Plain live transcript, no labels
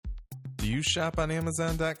Do you shop on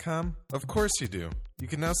Amazon.com? Of course you do. You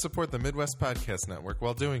can now support the Midwest Podcast Network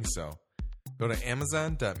while doing so. Go to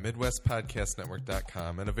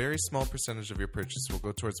amazon.midwestpodcastnetwork.com, and a very small percentage of your purchase will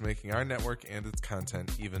go towards making our network and its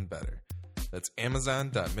content even better. That's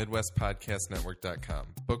amazon.midwestpodcastnetwork.com.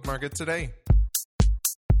 Bookmark it today.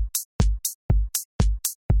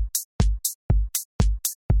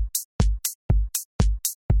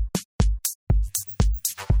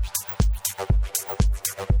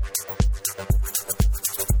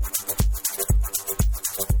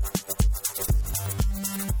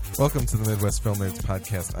 Welcome to the Midwest Film Nerds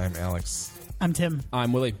Podcast. I'm Alex. I'm Tim.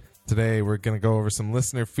 I'm Willie. Today we're going to go over some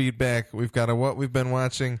listener feedback. We've got a what we've been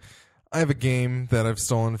watching. I have a game that I've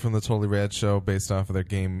stolen from the Totally Rad Show based off of their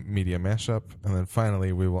game media mashup. And then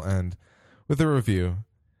finally we will end with a review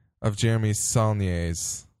of Jeremy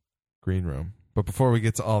Saulnier's Green Room. But before we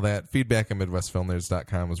get to all that, feedback at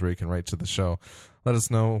MidwestFilmNerds.com is where you can write to the show. Let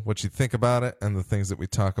us know what you think about it and the things that we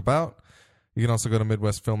talk about. You can also go to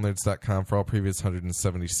MidwestFilmNerds.com for all previous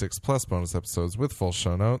 176 plus bonus episodes with full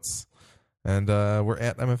show notes. And we're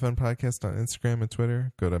at MFN Podcast on Instagram and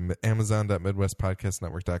Twitter. Go to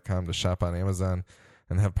Amazon.MidwestPodcastNetwork.com to shop on Amazon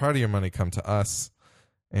and have part of your money come to us.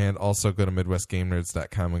 And also go to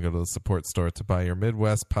MidwestGameNerds.com and go to the support store to buy your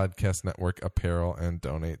Midwest Podcast Network apparel and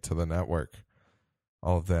donate to the network.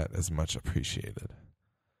 All of that is much appreciated.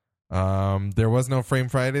 There was no Frame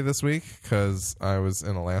Friday this week because I was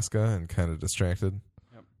in Alaska and kind of distracted.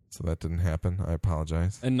 Yep. So that didn't happen. I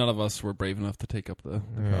apologize. And none of us were brave enough to take up the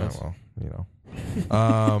cause. Well, you know.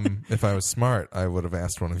 If I was smart, I would have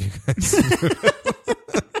asked one of you guys.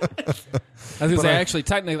 I was going to say, actually,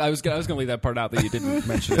 technically, I was going to leave that part out that you didn't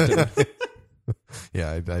mention it, didn't you?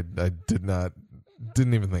 Yeah, I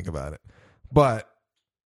didn't even think about it. But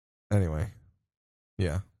anyway,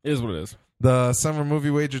 yeah. It is what it is. The Summer Movie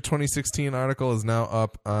Wager 2016 article is now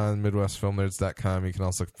up on MidwestFilmNerds.com. You can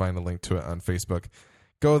also find a link to it on Facebook.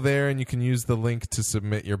 Go there and you can use the link to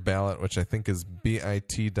submit your ballot, which I think is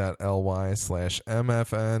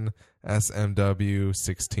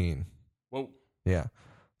bit.ly/MFNSMW16. Whoa. Yeah.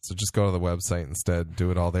 So just go to the website instead. Do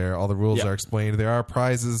it all there. All the rules are explained. There are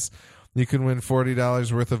prizes. You can win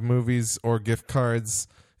 $40 worth of movies or gift cards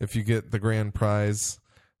if you get the grand prize.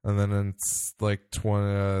 And then it's like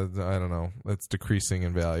 20, I don't know. It's decreasing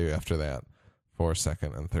in value after that for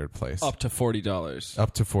second and third place. Up to $40.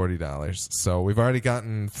 Up to $40. So we've already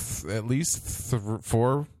gotten at least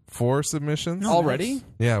four submissions. Already?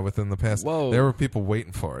 Yeah, within the past. Whoa. There were people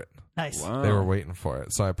waiting for it. Nice. Wow. They were waiting for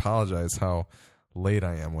it. So I apologize how late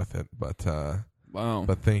I am with it. But wow.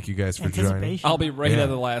 But thank you guys for joining. I'll be right at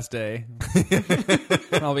the last day.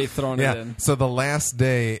 I'll be throwing it in. So the last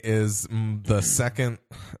day is the second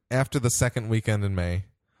after the second weekend in May.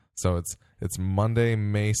 So it's Monday,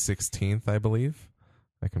 May 16th, I believe.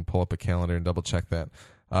 I can pull up a calendar and double check that.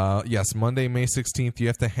 Yes, Monday, May 16th. You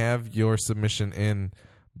have to have your submission in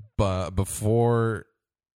before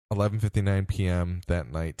 11:59 p.m.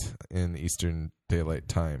 that night in Eastern Daylight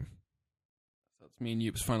Time. So it's me and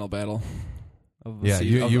Youp's final battle.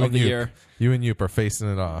 You and Youp are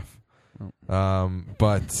facing it off.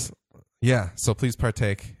 But yeah, so please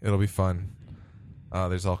partake. It'll be fun.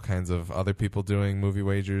 There's all kinds of other people doing movie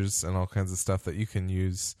wagers and all kinds of stuff that you can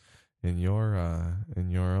use in your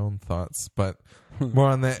own thoughts. But more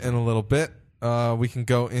on that in a little bit. We can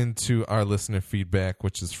go into our listener feedback,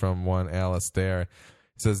 which is from one Alice Dare. It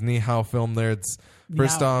says, "Ni hao, film nerds."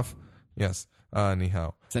 First off, yes. Ni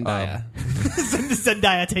hao. Zendaya.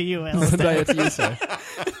 Zendaya to you, Alice. Zendaya to you, sir.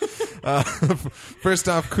 First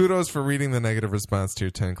off, kudos for reading the negative response to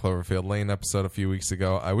your 10 Cloverfield Lane episode a few weeks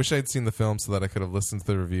ago. I wish I had seen the film so that I could have listened to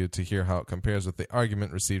the review to hear how it compares with the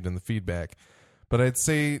argument received in the feedback. But I'd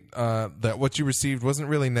say that what you received wasn't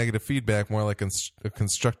really negative feedback, more like a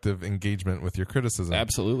constructive engagement with your criticism.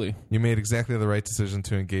 Absolutely. You made exactly the right decision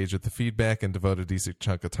to engage with the feedback and devote a decent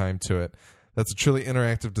chunk of time to it. That's a truly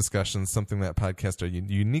interactive discussion, something that podcasts are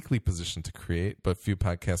uniquely positioned to create, but few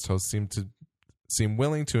podcast hosts seem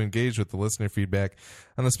willing to engage with the listener feedback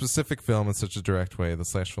on a specific film in such a direct way. The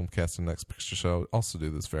Slash Filmcast and Next Picture Show also do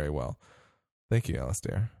this very well. Thank you,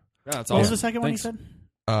 Alistair. Yeah, that's What was awesome. the second one you Thanks. said?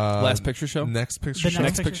 Last Picture Show? Next Picture Show.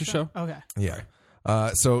 Next Picture Show? Okay. Yeah.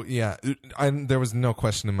 So, yeah, there was no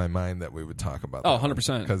question in my mind that we would talk about that. Oh,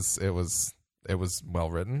 100%. Because it was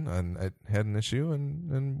well written and it had an issue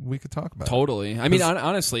and we could talk about it. Totally. I mean,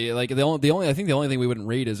 honestly, like the only thing we wouldn't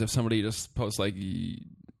read is if somebody just posts like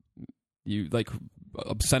you like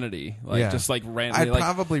obscenity, like just like randomly. I'd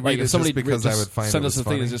probably read it just because I would find send it us was a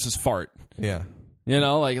thing funny. that's just fart. Yeah. You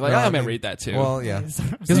know, like I might read that too. Well, yeah.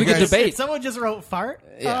 Because we could debate. Someone just wrote fart.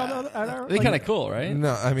 Yeah. They're kind of cool, right?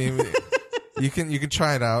 No, I mean, You can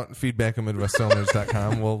try it out. Feedback at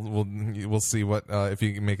MidwestFilmers.com. We'll see what if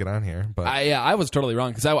you can make it on here. But I was totally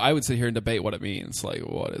wrong because I would sit here and debate what it means. Like,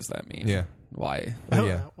 what does that mean? Yeah. Why?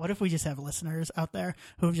 Yeah. What if we just have listeners out there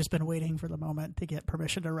who have just been waiting for the moment to get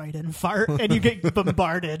permission to write in fart, and you get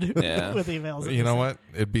bombarded with emails? You know what?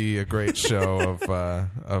 It'd be a great show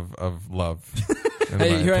of love.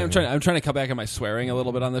 Hey, here I am trying to cut back on my swearing a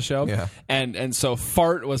little bit on the show. Yeah. And so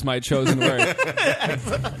fart was my chosen word.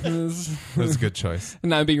 That's a good choice.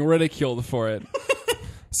 And I'm being ridiculed for it.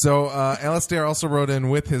 So Alastair also wrote in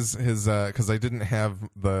with his because I didn't have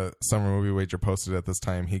the summer movie wager posted at this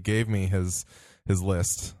time. He gave me his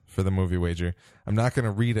list for the movie wager. I'm not going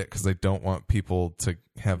to read it because I don't want people to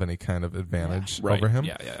have any kind of advantage over him.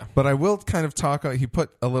 Yeah. But I will kind of talk. He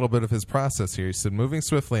put a little bit of his process here. He said, moving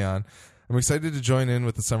swiftly on. I'm excited to join in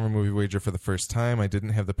with the summer movie wager for the first time. I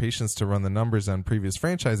didn't have the patience to run the numbers on previous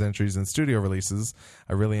franchise entries and studio releases.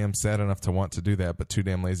 I really am sad enough to want to do that, but too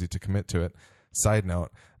damn lazy to commit to it. Side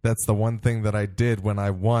note, that's the one thing that I did when I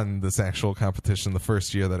won this actual competition the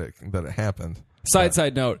first year that it happened.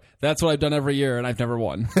 Side note, that's what I've done every year, and I've never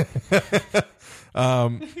won.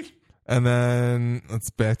 And then let's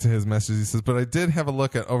back to his message. He says, but I did have a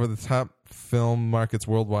look at over the top film markets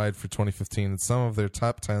worldwide for 2015 and some of their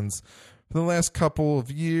top 10s for the last couple of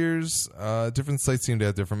years. Different sites seem to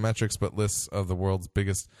have different metrics, but lists of the world's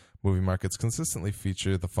biggest movie markets consistently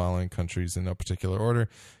feature the following countries in no particular order: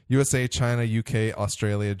 USA, China, UK,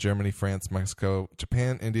 Australia, Germany, France, Mexico,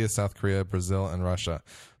 Japan, India, South Korea, Brazil, and Russia.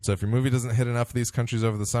 So if your movie doesn't hit enough of these countries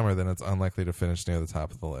over the summer, then it's unlikely to finish near the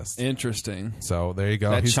top of the list. Interesting. So there you go.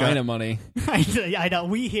 That China money. I know.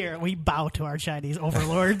 We bow to our Chinese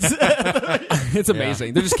overlords. It's amazing.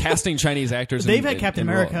 Yeah. They're just casting Chinese actors. They've had Captain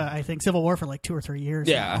America, I think, Civil War for like 2 or 3 years.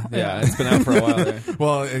 Yeah. It's been out for a while there.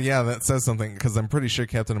 Well, yeah, that says something because I'm pretty sure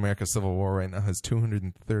Captain America Civil War right now has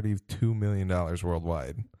 $232 million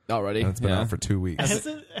worldwide. Already. And it's been out for 2 weeks.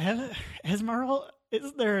 Has Marvel,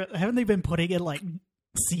 haven't they been putting in like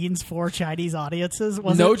scenes for Chinese audiences?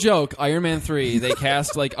 No joke. Iron Man 3, they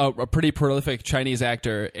cast like a pretty prolific Chinese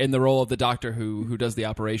actor in the role of the doctor who does the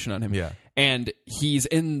operation on him. Yeah. And he's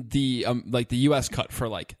in the the US cut for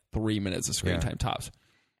like 3 minutes of screen time tops.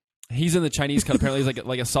 He's in the Chinese cut. Apparently, he's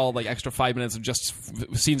like a solid extra 5 minutes of just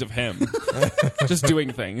scenes of him just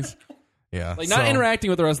doing things. Yeah, not interacting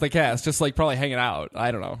with the rest of the cast, just like probably hanging out.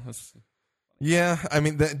 I don't know. Yeah, I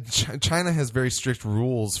mean, China has very strict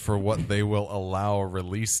rules for what they will allow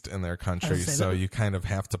released in their country, so you kind of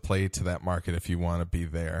have to play to that market if you want to be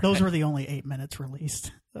there. Those were the only 8 minutes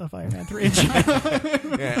released of Iron Man 3 in China.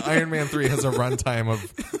 Yeah, Iron Man 3 has a runtime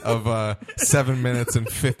of 7 minutes and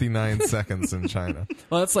 59 seconds in China.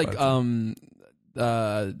 Well, that's like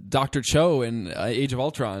Dr. Cho in Age of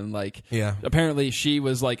Ultron. Apparently she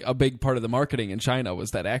was like a big part of the marketing in China,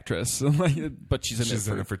 was that actress. But she's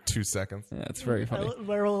in it for 2 seconds. Yeah, it's very funny.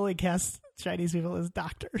 Marvel only cast Chinese people as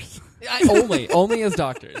doctors. Only as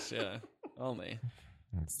doctors. Yeah, only.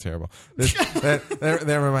 It's terrible.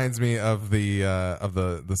 That reminds me of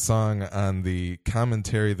the song on the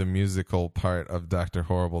commentary, the musical part of Dr.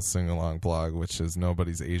 Horrible's sing-along blog, which is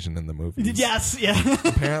 "Nobody's Asian in the movies." Yes, yeah.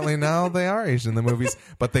 Apparently now they are Asian in the movies,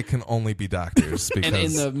 but they can only be doctors because and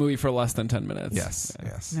in the movie for less than 10 minutes. Yes.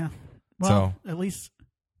 Yeah. Well, at least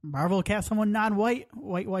Marvel cast someone non-white,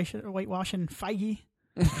 whitewashing Feige.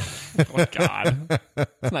 Oh God!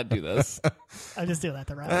 Let's not do this. I just do that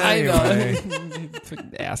to Rob. I know,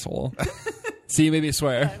 asshole. See, maybe I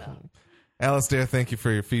swear. Alastair, thank you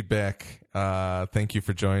for your feedback. Thank you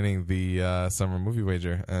for joining the Summer Movie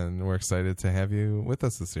Wager, and we're excited to have you with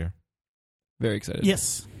us this year. Very excited.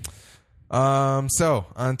 Yes. So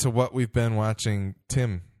on to what we've been watching.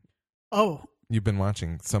 Tim. Oh, you've been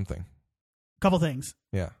watching something. Couple things.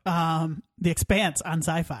 Yeah. The Expanse on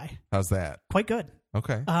Sci-Fi. How's that? Quite good.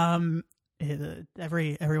 Okay.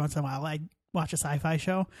 Every once in a while, I watch a sci-fi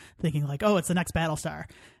show thinking like, oh, it's the next Battlestar,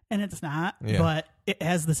 and it's not. Yeah. But it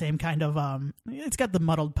has the same kind of it's got the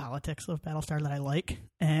muddled politics of Battlestar that I like,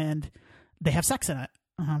 and they have sex in it.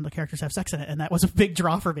 The characters have sex in it, and that was a big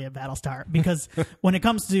draw for me at Battlestar because when it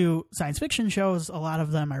comes to science fiction shows, a lot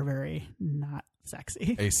of them are very not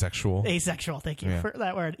sexy. Asexual. Thank you for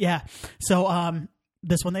that word. Yeah. So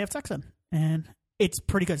this one they have sex in, and it's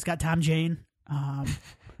pretty good. It's got Tom Jane.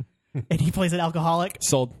 And he plays an alcoholic.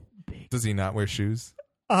 Sold. Does he not wear shoes?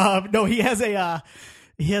 No, he has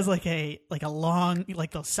like a long,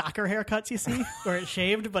 like those soccer haircuts you see where it's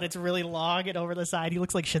shaved, but it's really long and over the side. He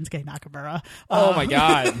looks like Shinsuke Nakamura. Oh my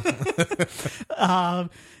God.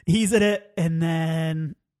 He's in it. And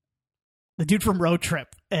then the dude from Road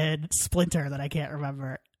Trip and Splinter that I can't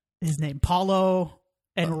remember his name, Paulo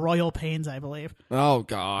and Royal Pains, I believe. Oh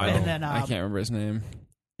God, And then, I can't remember his name.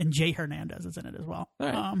 And Jay Hernandez is in it as well. All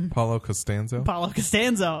right. Paulo Costanzo. Paulo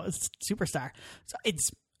Costanzo is superstar. So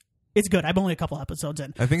it's good. I'm only a couple episodes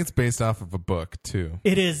in. I think it's based off of a book too.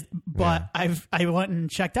 It is, but I went and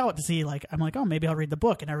checked out to see, like, I'm like, oh, maybe I'll read the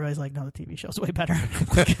book, and everybody's like, no, the TV show's way better.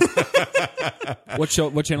 What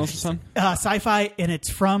channel is this on? Sci-fi, and it's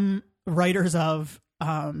from writers of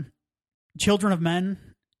Children of Men,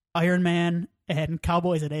 Iron Man, and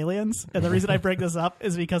Cowboys and Aliens. And the reason I bring this up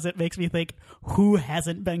is because it makes me think, who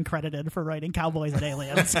hasn't been credited for writing Cowboys and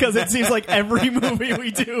Aliens? Because it seems like every movie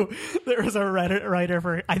we do, there is a writer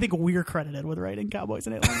for. I think we're credited with writing Cowboys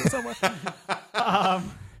and Aliens somewhere.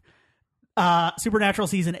 Supernatural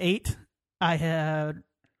season 8. I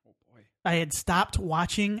had stopped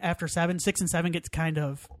watching after 7. 6 and 7 gets kind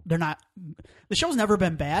of. They're not. The show's never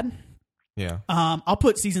been bad. Yeah. I'll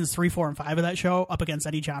put seasons 3, 4, and 5 of that show up against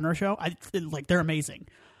any genre show. They're amazing.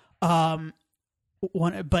 But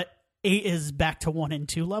 8 is back to 1 and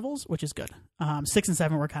 2 levels, which is good. 6 and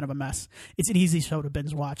 7 were kind of a mess. It's an easy show to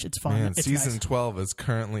binge watch. It's fun. Man, it's season nice. 12 is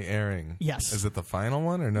currently airing. Yes. Is it the final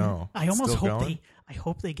one or no? I almost Still hope going? I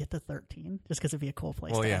hope they get to 13, just because it'd be a cool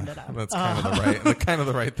place Well, to yeah, end it on. that's kind of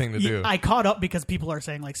the right thing to do. I caught up because people are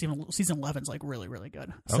saying like season 11 is like really, really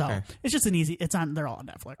good. So Okay. it's just an easy. They're all on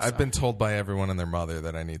Netflix. I've so. been told by everyone and their mother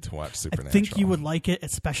that I need to watch I Supernatural. think you would like it,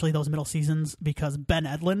 especially those middle seasons, because Ben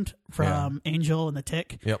Edlund from Angel and the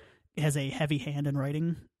Tick has a heavy hand in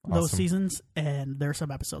writing those Awesome. seasons, and there are some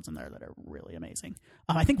episodes in there that are really amazing.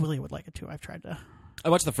 I think Willie would like it too. I've tried to. I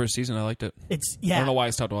watched the first season. I liked it. I don't know why I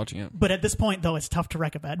stopped watching it. But at this point, though, it's tough to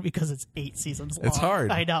recommend because it's 8 seasons long. It's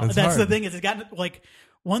hard. I know. It's That's the hard. thing. Is it's gotten like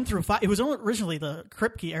 1 through 5. It was only originally Eric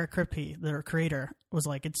Kripke, their creator, was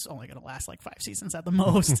like, it's only going to last like 5 seasons at the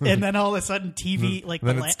most. And then all of a sudden, TV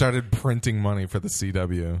then it started printing money for the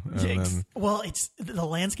CW. And then, well, it's the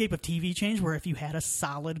landscape of TV changed, where if you had a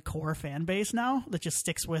solid core fan base now that just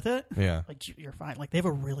sticks with it, like you're fine. Like they have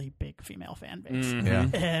a really big female fan base,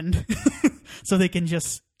 and so they can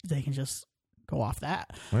just go off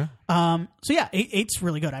that. Yeah. So yeah, 8's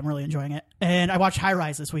really good. I'm really enjoying it, and I watched High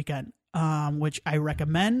Rise this weekend, which I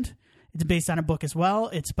recommend. It's based on a book as well.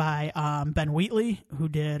 It's by Ben Wheatley, who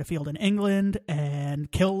did A Field in England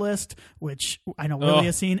and Kill List, which I know Willie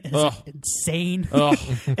has seen. Is insane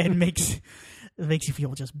and makes you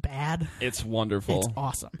feel just bad. It's wonderful. It's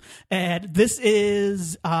awesome. And this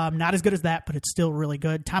is not as good as that, but it's still really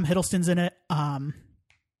good. Tom Hiddleston's in it.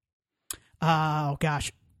 Oh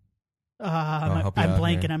gosh, I'm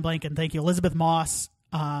blanking. Thank you, Elizabeth Moss,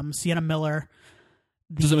 Sienna Miller.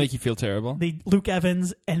 Does it make you feel terrible? The Luke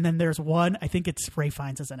Evans, and then there's one. I think it's Ray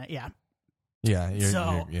Fiennes is in it. Yeah.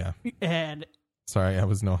 Yeah. And sorry, I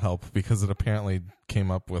was no help because it apparently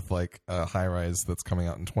came up with like a High Rise that's coming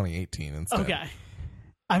out in 2018 instead. Okay.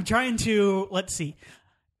 I'm trying to, let's see.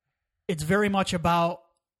 It's very much about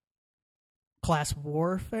class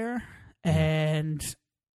warfare, and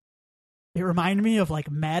it reminded me of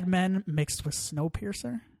like Mad Men mixed with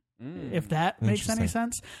Snowpiercer. If that makes any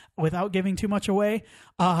sense, without giving too much away.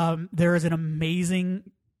 There is an amazing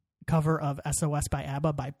cover of SOS by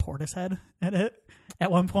ABBA by Portishead in it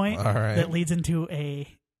at one point. All right. That leads into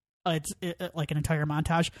like an entire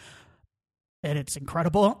montage, and it's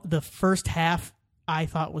incredible. The first half I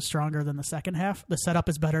thought was stronger than the second half. The setup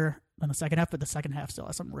is better than the second half, but the second half still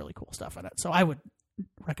has some really cool stuff in it. So I would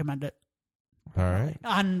recommend it. All right.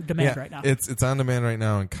 On demand right now. It's on demand right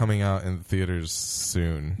now and coming out in theaters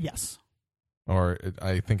soon. Yes. Or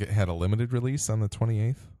I think it had a limited release on the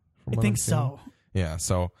 28th. I think so. Yeah,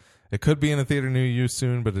 so it could be in a theater near you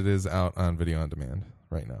soon, but it is out on video on demand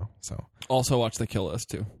right now. So also watch The Kill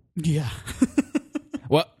List too. Yeah.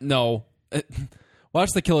 What? No.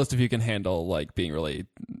 Watch The Kill List if you can handle like being really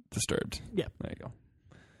disturbed. Yeah. There you go.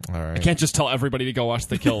 all right. I can't just tell everybody to go watch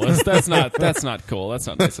The Kill List. That's not cool. That's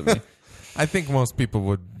not nice of me. I think most people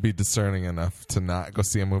would be discerning enough to not go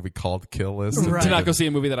see a movie called Kill List. Right. To not go see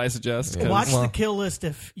a movie that I suggest. Yeah. Watch The Kill List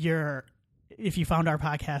if you found our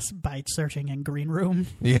podcast by searching in Green Room.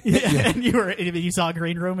 Yeah. And you saw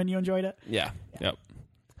Green Room and you enjoyed it. Yeah. Yep.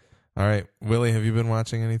 All right, Willie, have you been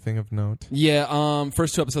watching anything of note? Yeah.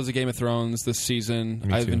 First 2 episodes of Game of Thrones this season.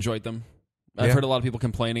 Me I've too. enjoyed them. I've heard a lot of people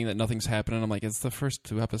complaining that nothing's happening. I'm like, it's the first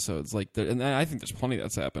 2 episodes. Like, and I think there's plenty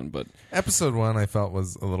that's happened. But Episode 1 I felt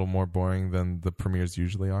was a little more boring than the premieres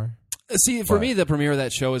usually are. see, for me, the premiere of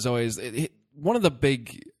that show is always one of the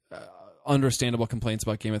big understandable complaints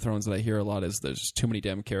about Game of Thrones that I hear a lot is there's just too many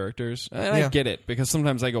damn characters. And I get it, because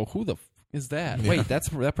sometimes I go, who the is that? Yeah. Wait,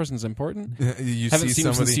 that person's important? You Haven't see seen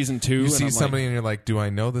them somebody, since season 2. You and see I'm somebody like, and you're like, do I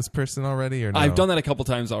know this person already or no? I've done that a couple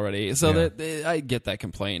times already. So Yeah. that I get that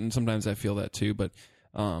complaint, and sometimes I feel that too. But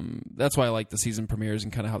That's why I like the season premieres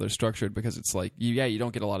and kind of how they're structured, because it's like, you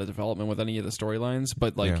don't get a lot of development with any of the storylines,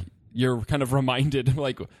 but like you're kind of reminded,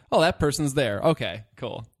 like, oh, that person's there. Okay,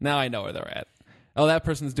 cool. Now I know where they're at. Oh, that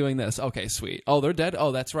person's doing this. Okay, sweet. Oh, they're dead?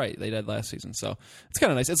 Oh, that's right. They died last season. So it's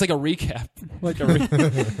kind of nice. It's like a recap.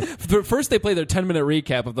 First, they play their 10-minute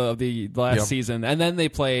recap of the last season, and then they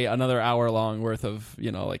play another hour-long worth of,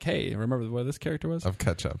 like, hey, remember where this character was? Of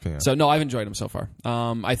catch-up, yeah. So, no, I've enjoyed them so far.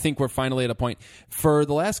 I think we're finally at a point. For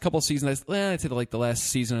the last couple seasons, I'd say like the last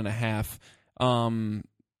season and a half,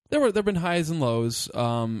 there have been highs and lows.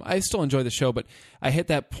 I still enjoy the show, but I hit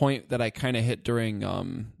that point that I kind of hit during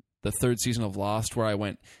the third season of Lost, where I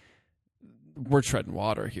went, we're treading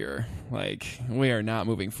water here. Like, we are not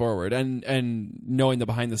moving forward. And knowing the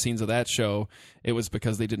behind the scenes of that show, it was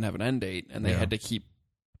because they didn't have an end date, and they had to keep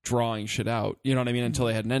drawing shit out. You know what I mean? Until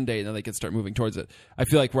they had an end date, and then they could start moving towards it. I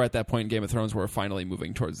feel like we're at that point in Game of Thrones where we're finally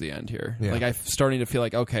moving towards the end here. Yeah. Like, I'm starting to feel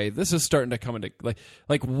like, okay, this is starting to come into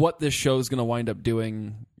like what this show is going to wind up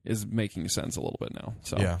doing is making sense a little bit now.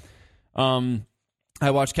 So yeah. I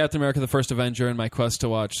watched Captain America: The First Avenger in my quest to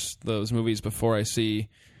watch those movies before I see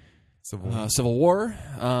Civil War.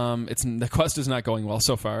 The quest is not going well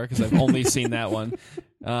so far because I've only seen that one.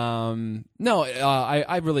 I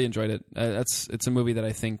really enjoyed it. It's a movie that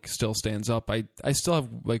I think still stands up. I still have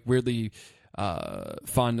like weirdly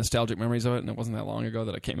fond nostalgic memories of it, and it wasn't that long ago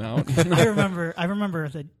that it came out. I remember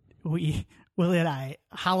that Willie and I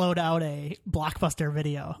hollowed out a Blockbuster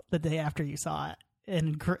video the day after you saw it.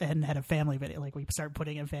 And had a family video, like we started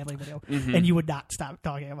putting in family video, and you would not stop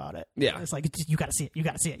talking about it. Yeah, it's like you got to see it. You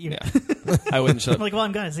got to see it. I wouldn't shut up. I'm like, well,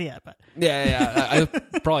 I'm gonna see it, but I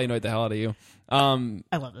probably annoyed the hell out of you.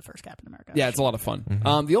 I love the first Captain America. Yeah, it's a lot of fun.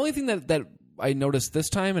 The only thing that I noticed this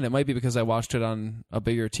time, and it might be because I watched it on a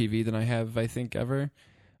bigger TV than I have, I think, ever,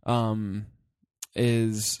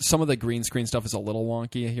 is some of the green screen stuff is a little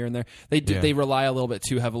wonky here and there. They rely a little bit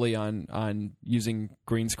too heavily on using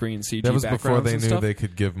green screen CG. That was before they knew stuff. They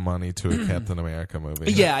could give money to a Captain America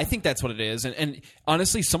movie. Yeah, I think that's what it is. And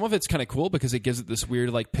honestly, some of it's kind of cool because it gives it this weird,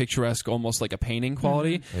 like, picturesque, almost like a painting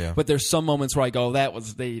quality. Yeah. But there's some moments where I go,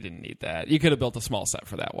 they didn't need that. You could have built a small set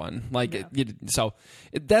for that one. Like,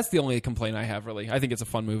 that's the only complaint I have, really. I think it's a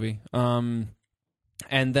fun movie.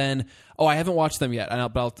 And then, I haven't watched them yet, and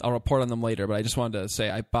I'll report on them later. But I just wanted to say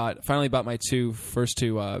I finally bought my first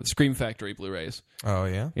two Scream Factory Blu-rays. Oh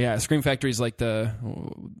yeah, yeah. Scream Factory is like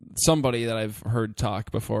somebody that I've heard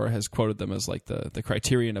talk before has quoted them as like the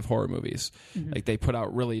criterion of horror movies. Like they put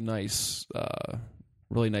out really nice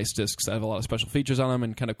discs that have a lot of special features on them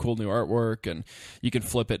and kind of cool new artwork, and you can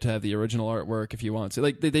flip it to have the original artwork if you want. So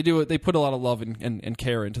like they do it, they put a lot of love and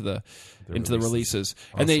care into the releases.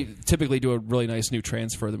 Awesome. And they typically do a really nice new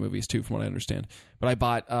transfer of the movies too, from what I understand. But I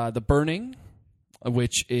bought The Burning,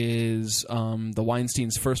 which is the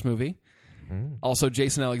Weinstein's first movie. Also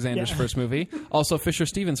Jason Alexander's first movie. Also Fisher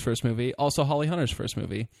Stevens' first movie. Also Holly Hunter's first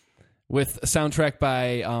movie. With a soundtrack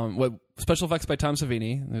by special effects by Tom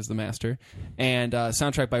Savini, who's the master, and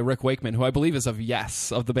soundtrack by Rick Wakeman, who I believe is of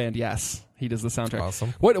the band Yes. He does the soundtrack.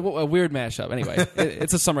 Awesome. What a weird mashup. Anyway,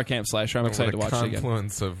 it's a summer camp slasher. I'm excited to watch it again.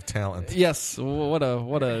 Confluence of talent. Yes. What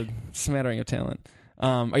a smattering of talent.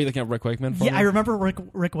 Are you looking at Rick Wakeman? Yeah, I remember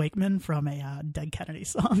Rick Wakeman from a Dead Kennedy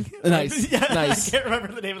song. Nice, nice. I can't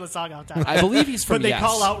remember the name of the song off the top. I believe he's from But they Yes.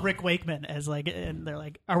 call out Rick Wakeman as like, and they're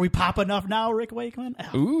like, "Are we popping enough now, Rick Wakeman?"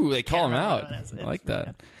 Ooh, they call him out. I like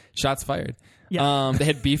that. Shots fired. Yeah. They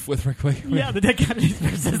had beef with Rick Wakeman. Yeah, the Dead Kennedys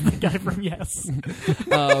versus the guy from Yes.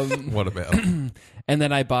 What a battle. And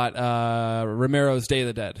then I bought Romero's Day of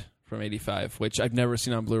the Dead from '85, which I've never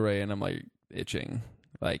seen on Blu-ray, and I'm like itching,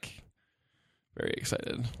 like very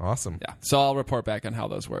excited. Awesome. Yeah. So I'll report back on how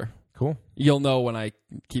those were. Cool. You'll know when I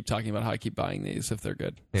keep talking about how I keep buying these if they're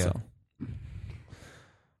good. Yeah. So.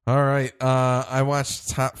 All right. I watched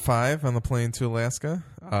Top 5 on the plane to Alaska.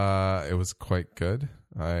 It was quite good.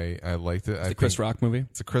 I liked it. It's a Chris Rock movie.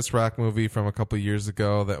 It's a Chris Rock movie from a couple years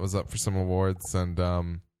ago that was up for some awards, and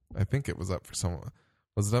I think it was up for some.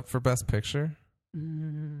 Was it up for Best Picture?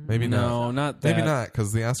 Maybe not. No, not that. Maybe not,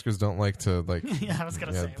 because the Oscars don't like to like. Yeah, I was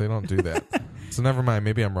gonna say they don't do that. So never mind.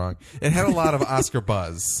 Maybe I'm wrong. It had a lot of Oscar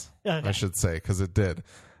buzz, I should say, because it did,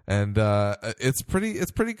 and it's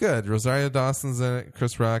pretty good. Rosario Dawson's in it.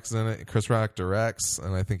 Chris Rock's in it. Chris Rock directs,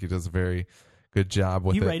 and I think he does a very good job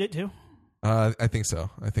with it. You write it too? I think so.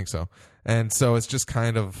 And so it's just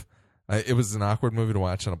kind of. It was an awkward movie to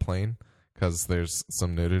watch on a plane because there's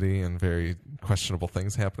some nudity and very questionable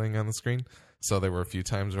things happening on the screen. So there were a few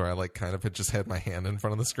times where I like kind of had just had my hand in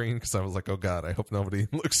front of the screen because I was like, oh God, I hope nobody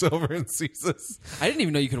looks over and sees this. I didn't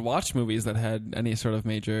even know you could watch movies that had any sort of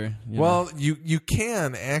major. You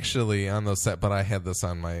can actually on those set, but I had this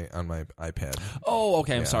on my iPad. Oh,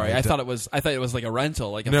 okay. I'm sorry. I thought it was like a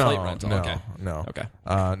rental, like a flight rental. No, okay. no. Okay.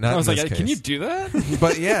 Not I was in like, this can you case. do that?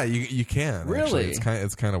 But yeah, you can. Really? Actually.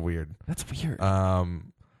 It's kind of weird. That's weird.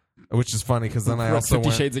 Which is funny because then I also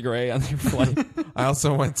 50 Shades of Grey on your flight. I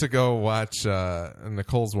also went to go watch.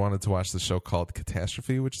 Nicole's wanted to watch the show called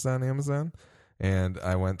Catastrophe, which is on Amazon, and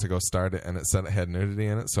I went to go start it, and it said it had nudity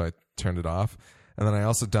in it, so I turned it off. And then I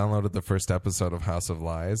also downloaded the first episode of House of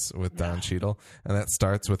Lies with Don Cheadle, and that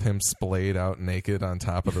starts with him splayed out naked on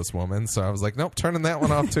top of this woman. So I was like, nope, turning that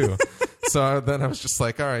one off too. So then I was just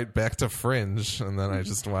like, all right, back to Fringe, and then I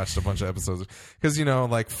just watched a bunch of episodes because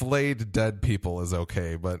like flayed dead people is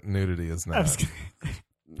okay, but nudity is not.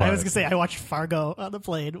 I was gonna say I watched Fargo on the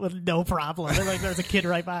plane with no problem. Like there's a kid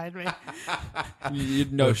right behind me.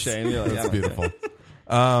 No shame. You're like, That's beautiful.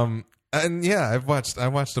 And yeah, I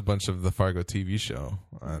watched a bunch of the Fargo TV show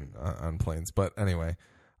on planes. But anyway,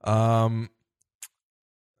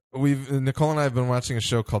 Nicole and I have been watching a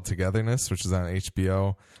show called Togetherness, which is on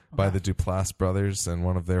HBO by the Duplass brothers and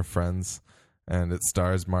one of their friends, and it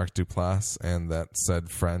stars Mark Duplass and that said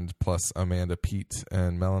friend plus Amanda Peet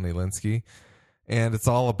and Melanie Linsky, and it's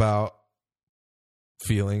all about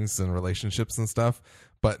feelings and relationships and stuff.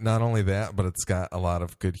 But not only that, but it's got a lot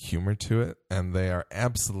of good humor to it, and they are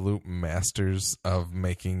absolute masters of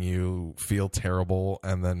making you feel terrible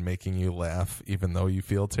and then making you laugh even though you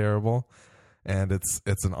feel terrible. And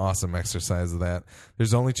it's an awesome exercise of that.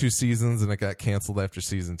 There's only 2 seasons, and it got canceled after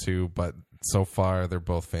season 2, but so far they're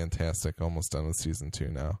both fantastic. Almost done with season 2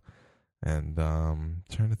 now. And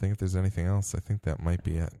trying to think if there's anything else. I think that might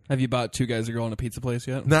be it. Have you bought Two Guys, a Girl, and a Pizza Place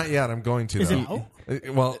yet? Not yet. I'm going to. Is though. it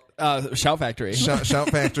out? Well, Shout Factory.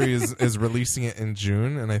 Shout Factory is releasing it in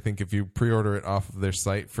June, and I think if you pre-order it off of their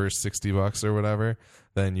site for $60 or whatever,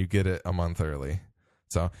 then you get it a month early.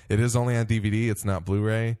 So it is only on DVD. It's not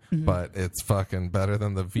Blu-ray, but it's fucking better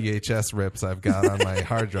than the VHS rips I've got on my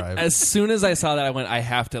hard drive. As soon as I saw that, I went, I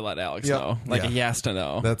have to let Alex know. Like, he has to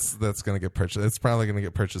know. That's going to get purchased. It's probably going to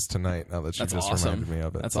get purchased tonight now that you reminded me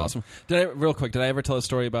of it. That's awesome. Real quick, did I ever tell a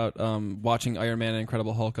story about watching Iron Man and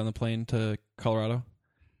Incredible Hulk on the plane to Colorado?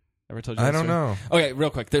 Ever told you that I don't story? know. Okay, real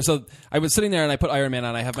quick. So I was sitting there and I put Iron Man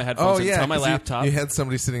on. I have my headphones in. It's on my laptop. You had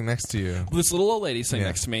somebody sitting next to you. This little old lady sitting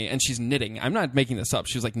next to me, and she's knitting. I'm not making this up.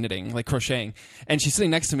 She was like knitting, like crocheting, and she's sitting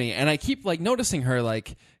next to me, and I keep like noticing her,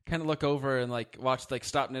 like kind of look over and like watch, like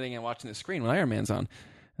stop knitting and watching the screen when Iron Man's on. I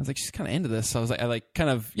was like, she's kind of into this. So I was like, I like kind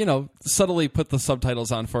of, subtly put the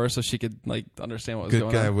subtitles on for her so she could like understand what was going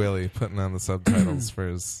on. Good guy Willie putting on the subtitles for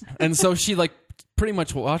his. And so she like pretty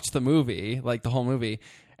much watched the movie, like the whole movie.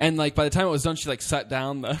 And like by the time it was done, she like sat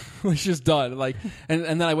down. She's just done. Like, and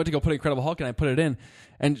then I went to go put Incredible Hulk, and I put it in,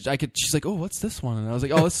 and she's like, "Oh, what's this one?" And I was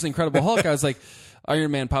like, "Oh, this is Incredible Hulk." I was like, "Iron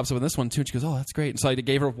Man pops up in this one too." And she goes, "Oh, that's great." And so I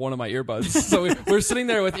gave her one of my earbuds. So we're sitting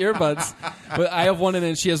there with earbuds. But I have one in,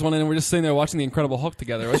 and she has one in, and we're just sitting there watching the Incredible Hulk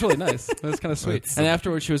together. It was really nice. It was kind of sweet. And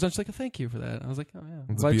afterwards, she was done. She's like, "Oh, thank you for that." I was like, "Oh yeah,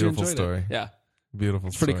 it's a beautiful story." It. Yeah, beautiful.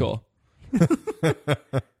 It's pretty cool.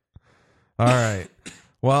 All right.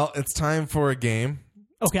 Well, it's time for a game.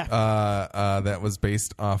 Okay. That was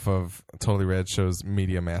based off of Totally Rad Show's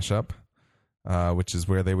Media Mashup, which is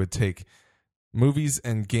where they would take movies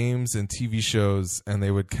and games and TV shows, and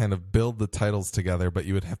they would kind of build the titles together, but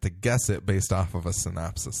you would have to guess it based off of a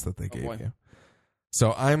synopsis that they gave you.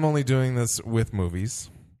 So I'm only doing this with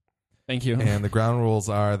movies. Thank you. And the ground rules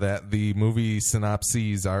are that the movie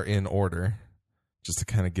synopses are in order, just to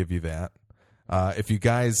kind of give you that. If you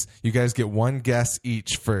guys get one guess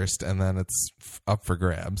each first, and then it's up for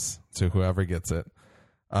grabs to whoever gets it.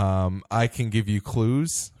 I can give you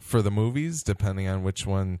clues for the movies, depending on which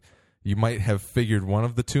one. You might have figured one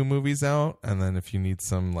of the 2 movies out, and then if you need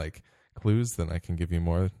some like clues, then I can give you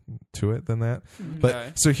more to it than that. Okay.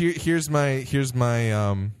 But so here's my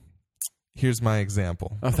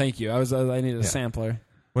example. Oh, thank you. I needed a sampler.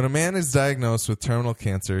 When a man is diagnosed with terminal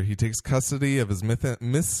cancer, he takes custody of his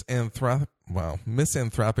misanthropic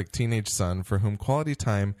teenage son, for whom quality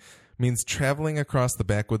time means traveling across the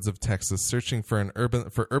backwoods of Texas, searching for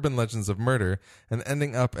urban legends of murder, and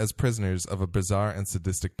ending up as prisoners of a bizarre and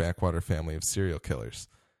sadistic backwater family of serial killers.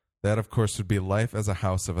 That, of course, would be Life as a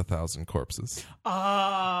House of 1,000 Corpses.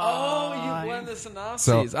 Oh, you blend the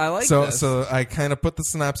synopses. I like this. So I kind of put the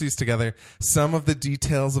synopses together. Some of the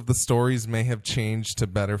details of the stories may have changed to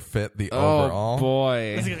better fit the overall. Oh,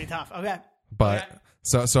 boy. This is going to be tough. Okay. But,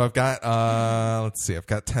 so I've got, let's see, I've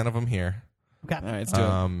got 10 of them here. Okay. All right, let's do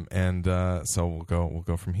it. And so we'll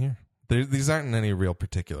go from here. These aren't in any real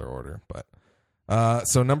particular order, but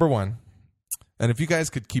so number 1, and if you guys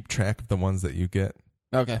could keep track of the ones that you get,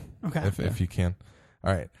 Okay. if you can.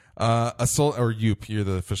 All right. Yoop, you're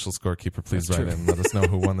the official scorekeeper. Please That's write true. in and let us know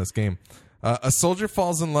who won this game. A soldier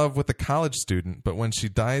falls in love with a college student, but when she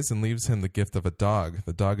dies and leaves him the gift of a dog,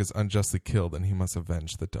 the dog is unjustly killed and he must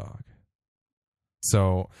avenge the dog.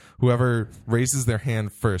 So whoever raises their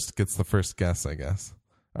hand first gets the first guess, I guess.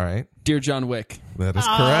 All right. Dear John Wick. That is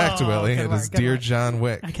correct, Willie. good It work, is good Dear work. John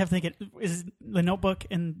Wick. I kept thinking, is The Notebook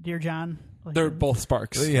and Dear John? Like, They're both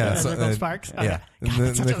Sparks. Yeah. they're both Sparks? Yeah. Okay. God, The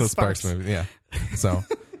that's such a Nicholas Sparks Sparks. movie. Yeah. So,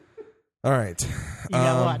 all right. You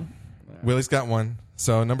got one. Willie's got one.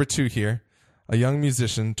 So number 2 here. A young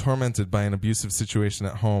musician, tormented by an abusive situation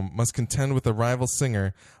at home, must contend with a rival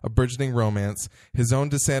singer, a burgeoning romance, his own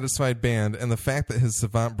dissatisfied band, and the fact that his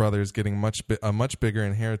savant brother is getting a much bigger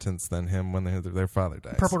inheritance than him when their father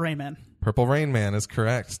dies. Purple Rain Man. Purple Rain Man is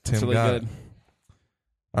correct. Tim That's really got good. it.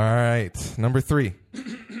 All right. Number 3.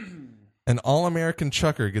 An all-American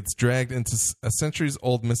trucker gets dragged into a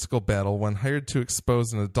centuries-old mystical battle when hired to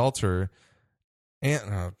expose an adulterer.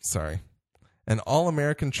 An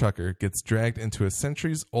all-American trucker gets dragged into a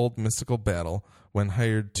centuries-old mystical battle when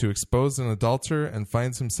hired to expose an adulterer and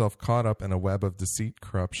finds himself caught up in a web of deceit,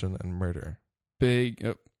 corruption, and murder. Big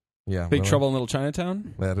Willie? Trouble in Little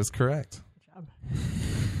Chinatown. That is correct. Good job.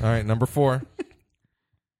 All right, number 4.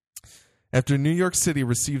 After New York City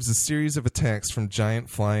receives a series of attacks from giant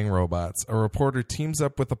flying robots, a reporter teams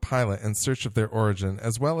up with a pilot in search of their origin,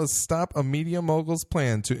 as well as stop a media mogul's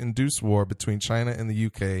plan to induce war between China and the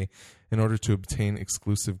UK in order to obtain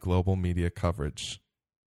exclusive global media coverage.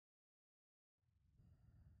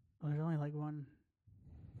 Well, there's only like one.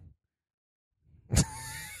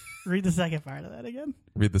 Read the second part of that again.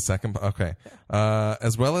 Read the second. Okay.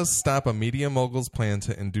 As well as stop a media mogul's plan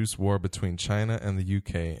to induce war between China and the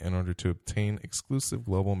UK in order to obtain exclusive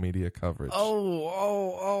global media coverage. We're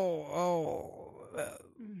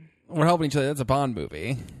helping each other. That's a Bond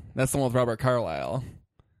movie. That's the one with Robert Carlyle.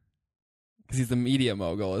 Because he's the media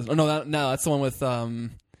mogul. No, that's the one with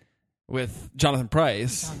Jonathan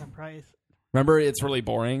Pryce. Jonathan Pryce. Remember, it's really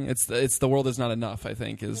boring. It's the world is not enough. I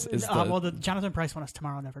think is the Well, the Jonathan Pryce one is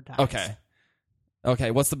Tomorrow Never Dies.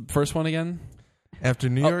 Okay. What's the first one again? After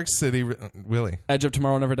New York City, Willie. Edge of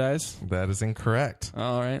Tomorrow Never Dies. That is incorrect.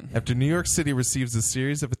 All right. After New York City receives a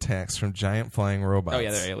series of attacks from giant flying robots, Oh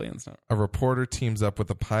yeah, they're aliens now. a reporter teams up with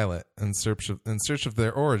a pilot in search of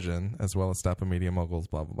their origin, as well as stop a media mogul's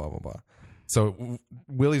blah blah blah blah blah. So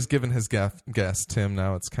Willie's given his guess. Tim,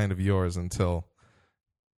 now it's kind of yours until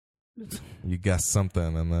you guess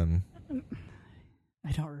something, and then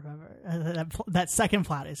I don't remember. That second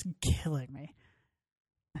plot is killing me.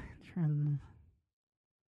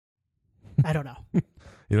 I don't know.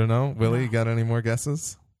 you don't know. Willie, No. you got any more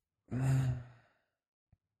guesses?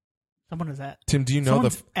 Someone is at. Tim, do you know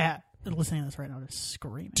Someone's at listening to this right now, just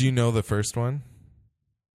screaming. Do you know the first one?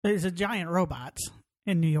 There's a giant robot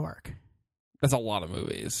in New York. That's a lot of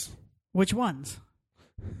movies. Which ones?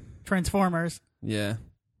 Transformers. Yeah.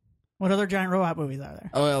 What other giant robot movies are there?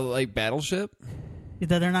 Oh, like Battleship.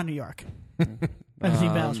 They're not New York. I've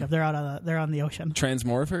seen Battleship. They're on the ocean.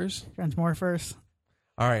 Transmorphers. Transmorphers.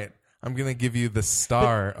 All right, I'm gonna give you the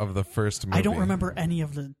star of the first movie. I don't remember any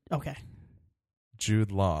of the. Okay.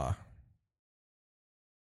 Jude Law.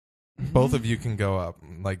 Both of you can go up.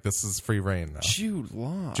 Like, this is free reign now. Jude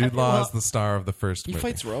Law. Jude Law well, is the star of the first He movie.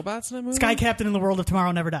 fights robots in that movie. Sky Captain in the World of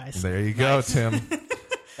Tomorrow Never Dies. There you go, Tim. That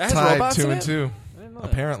has Tied robots 2 in and it? 2. I didn't know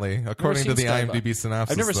that. Apparently, according to seen the Sky IMDb Boss.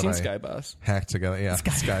 synopsis I've never that seen I Sky Boss. hacked together. Yeah,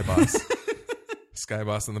 Sky Boss. Sky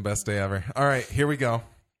Boss and the best day ever. All right, here we go.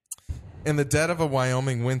 In the dead of a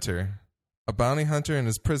Wyoming winter, a bounty hunter and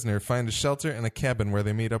his prisoner find a shelter in a cabin where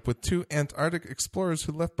they meet up with 2 Antarctic explorers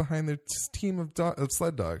who left behind their team of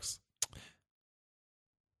sled dogs.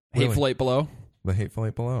 Hateful Eight Below. The Hateful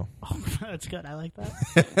Eight Below. Oh, that's good. I like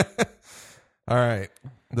that. All right.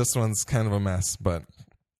 This one's kind of a mess, but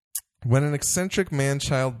when an eccentric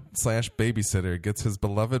man-child / babysitter gets his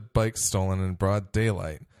beloved bike stolen in broad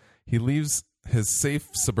daylight, he leaves his safe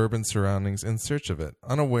suburban surroundings in search of it,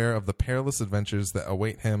 unaware of the perilous adventures that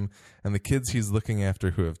await him and the kids he's looking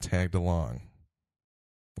after who have tagged along.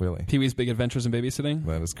 Willie. Pee-wee's Big Adventures in Babysitting.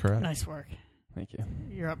 That is correct. Nice work. Thank you.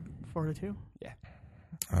 You're up 4-2. Yeah.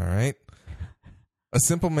 All right. A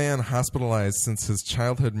simple man hospitalized since his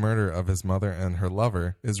childhood murder of his mother and her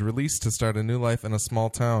lover is released to start a new life in a small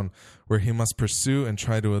town where he must pursue and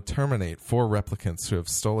try to terminate 4 replicants who have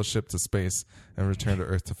stole a ship to space and return to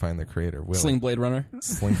Earth to find their creator. Willie. Sling Blade Runner.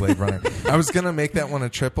 Sling Blade Runner. I was going to make that one a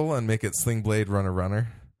triple and make it Sling Blade Runner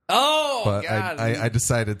Runner. Oh, but God. I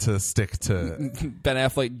decided to stick to Ben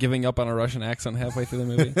Affleck giving up on a Russian accent halfway through the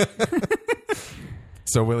movie.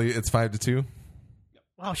 So Willie, it's 5-2.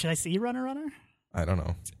 Wow, should I see Runner Runner? I don't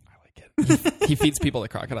know. I like it. He feeds people to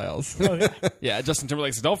crocodiles. Okay. Yeah, Justin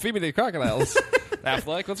Timberlake says, "Don't feed me to crocodiles."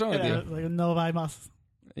 Affleck, what's wrong with you? Like, no, I must.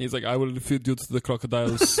 He's like, "I will feed you to the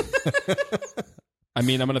crocodiles." I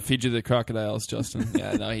mean, I'm going to feed you to the crocodiles, Justin.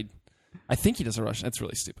 Yeah, no, I think he does a Russian. That's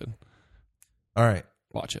really stupid. All right.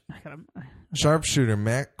 Watch it. Sharpshooter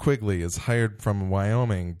Matt Quigley is hired from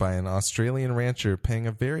Wyoming by an Australian rancher paying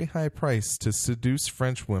a very high price to seduce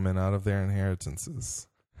French women out of their inheritances.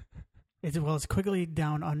 It's Quigley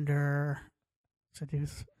Down Under.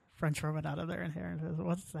 Seduce French women out of their inheritance.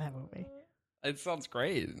 What's that movie? It sounds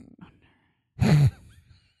great.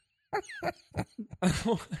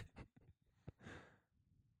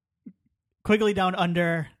 Quigley Down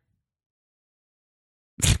Under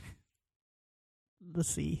the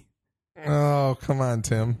sea. Oh, come on,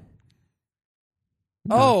 Tim.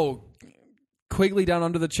 Oh, Quigley Down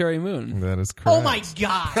Under the Cherry Moon. That is correct. Oh my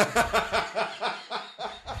God.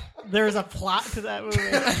 There's a plot to that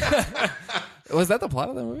movie. Was that the plot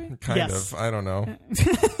of that movie? Kind Yes. of. I don't know.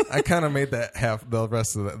 I kind of made that half the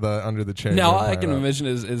rest of the Under the Cherry. Now Moon all I part can up. envision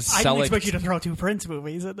is I didn't expect you Selleck, to throw two Prince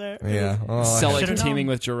movies in there. Yeah. Well, Selleck Should've teaming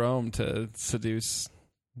known. with Jerome to seduce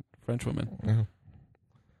French women.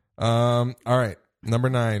 all right. Number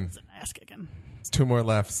 9. It's an ass kicking. It's 2 more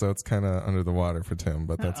left, so it's kind of under the water for Tim,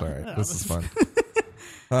 but that's all right. This is fun.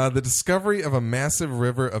 The discovery of a massive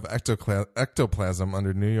river of ectoplasm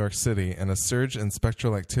under New York City and a surge in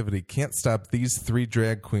spectral activity can't stop these 3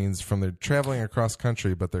 drag queens from their traveling across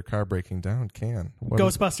country, but their car breaking down can. What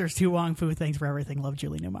is- Ghostbusters 2 Wong Fu, Thanks for Everything, Love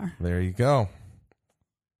Julie Newmar. There you go.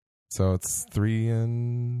 So it's 3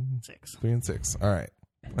 and 6. 3 and 6. All right.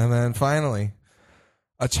 And then finally,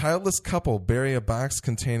 a childless couple bury a box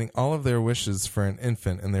containing all of their wishes for an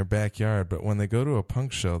infant in their backyard, but when they go to a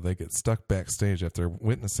punk show, they get stuck backstage after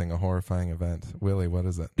witnessing a horrifying event. Willie, what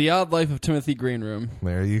is it? The Odd Life of Timothy Greenroom.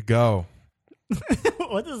 There you go.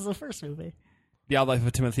 What is the first movie? The Odd Life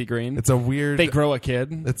of Timothy Green. It's a weird. They grow a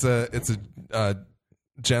kid. It's a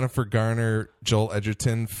Jennifer Garner, Joel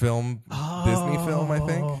Edgerton film, Disney film, I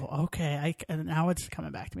think. Oh, okay. And now it's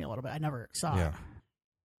coming back to me a little bit. I never saw Yeah. it.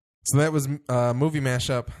 So that was movie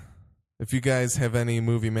mashup. If you guys have any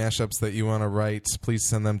movie mashups that you want to write, please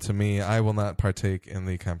send them to me. I will not partake in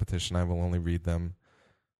the competition. I will only read them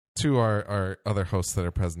to our other hosts that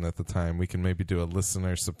are present at the time. We can maybe do a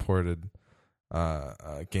listener-supported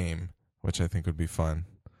game, which I think would be fun.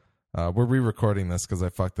 We're re-recording this because I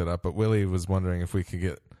fucked it up, but Willie was wondering if we could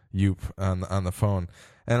get Yoop on the phone.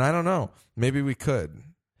 And I don't know. Maybe we could.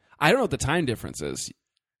 I don't know what the time difference is.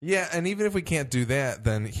 Yeah, and even if we can't do that,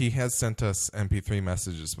 then he has sent us MP3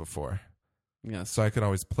 messages before. Yes. So I could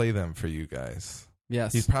always play them for you guys.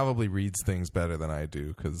 Yes. He probably reads things better than I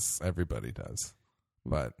do because everybody does.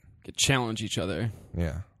 But, Could challenge each other.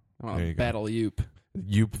 yeah. I want There to you go. battle Yoop.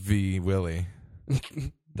 Yoop v. Willie.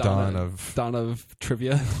 Dawn of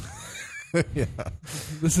trivia. yeah.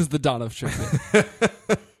 This is the dawn of trivia.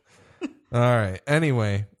 All right.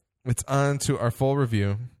 Anyway, it's on to our full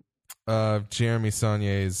review of Jeremy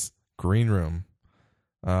Saulnier's Green Room.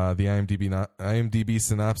 The IMDb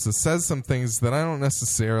synopsis says some things that I don't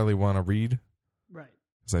necessarily want to read Right.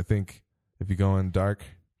 because I think if you go in dark,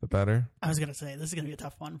 the better. I was going to say, this is going to be a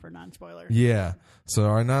tough one for non-spoiler. Yeah. So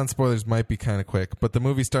our non-spoilers might be kind of quick, but the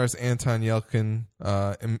movie stars Anton Yelchin,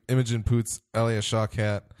 Imogen Poots, Elia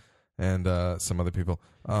Shawkat, and some other people,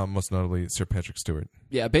 most notably Sir Patrick Stewart.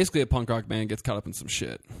 Yeah, basically a punk rock band gets caught up in some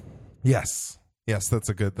shit. Yes. Yes, that's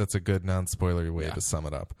a good non-spoilery way to sum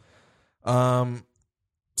it up.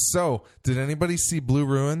 So, did anybody see Blue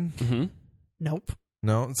Ruin? Mm-hmm. Nope.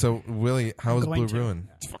 No? So, Willie, how was Blue going to. Ruin?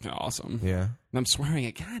 It's fucking awesome. Yeah. And I'm swearing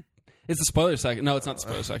it. God. It's the spoiler section. No, it's not the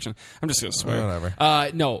spoiler section. I'm just going to swear.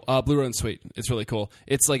 Whatever. No, Blue Ruin's sweet. It's really cool.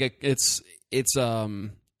 It's like it's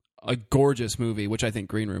a gorgeous movie, which I think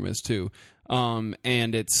Green Room is too. And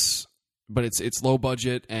it's low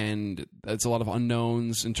budget and it's a lot of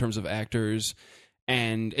unknowns in terms of actors,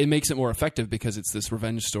 and it makes it more effective because it's this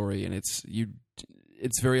revenge story and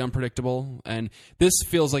it's very unpredictable, and this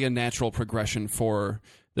feels like a natural progression for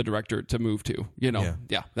the director to move to,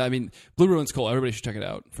 Yeah. I mean, Blue Ruin's cool. Everybody should check it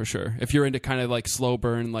out for sure. If you're into kind of like slow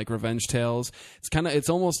burn, like revenge tales, it's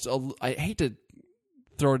almost, I hate to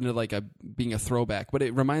throw it into like being a throwback, but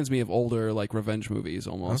it reminds me of older like revenge movies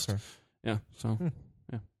almost. Okay. Yeah. So,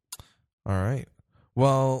 yeah. All right.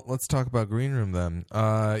 Well, let's talk about Green Room then.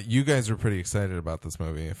 You guys were pretty excited about this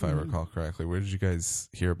movie, if I recall correctly. Where did you guys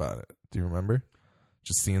hear about it? Do you remember?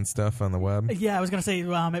 just seeing stuff on the web? Yeah, I was gonna say it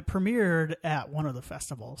premiered at one of the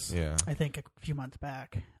festivals. Yeah, I think a few months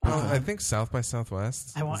back. I think South by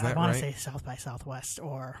Southwest. I want to say South by Southwest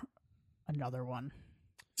or another one.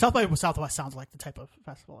 South by Southwest sounds like the type of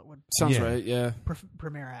festival it would. Sounds right. Yeah.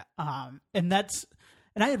 Premiere at. And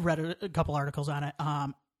I had read a couple articles on it.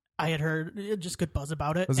 I had heard just good buzz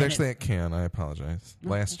about it. It was actually at Cannes. I apologize.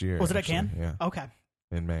 Last year. Was it at Cannes? Yeah. Okay.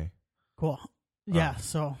 In May. Cool. Yeah.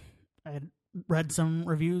 So I had read some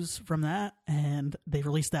reviews from that, and they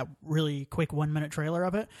released that really quick 1-minute trailer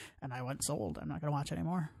of it, and I went sold. I'm not going to watch it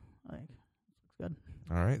anymore. Like, it's good.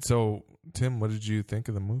 All right. So, Tim, what did you think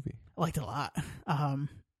of the movie? I liked it a lot.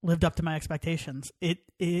 Lived up to my expectations. It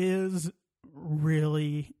is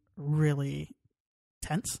really, really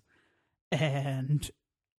tense and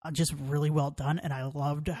just really well done, and I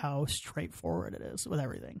loved how straightforward it is with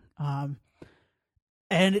everything. And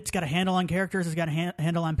it's got a handle on characters, it's got a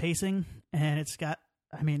handle on pacing, and it's got,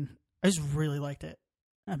 I just really liked it.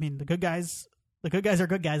 I mean, the good guys are good guys,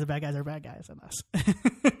 the bad guys are bad guys in this.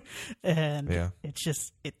 And it's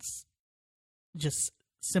just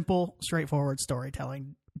simple, straightforward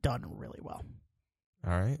storytelling done really well.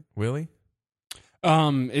 All right. Willie?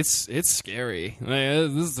 It's scary.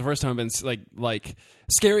 This is the first time I've been like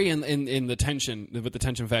scary in the tension, with the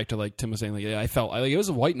tension factor. Like Tim was saying, like I felt like it was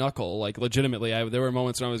a white knuckle. Like legitimately, there were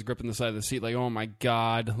moments when I was gripping the side of the seat, like, oh my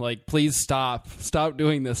god, like please stop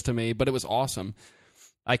doing this to me. But it was awesome.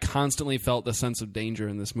 I constantly felt the sense of danger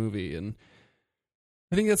in this movie, and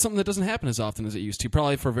I think that's something that doesn't happen as often as it used to,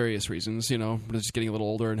 probably for various reasons, just getting a little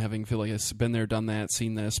older and feel like I've been there, done that,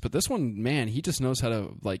 seen this. But this one, man, he just knows how to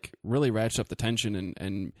like really ratchet up the tension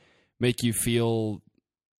and make you feel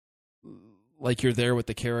like you're there with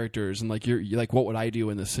the characters and like you're like, what would I do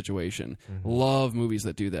in this situation? Mm-hmm. Love movies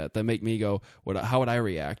that do that make me go, how would I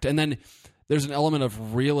react? And then there's an element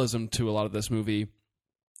of realism to a lot of this movie.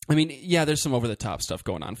 I mean, yeah, there's some over the top stuff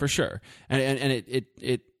going on for sure, and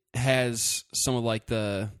it has some of like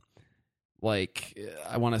the, like,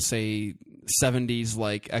 I want to say 70s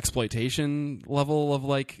like exploitation level of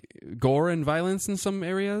like gore and violence in some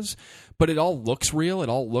areas, but it all looks real. It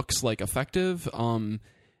all looks like effective. And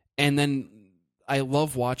then I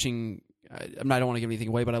love watching, I don't want to give anything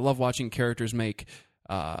away, but I love watching characters make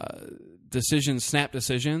snap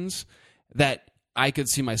decisions that I could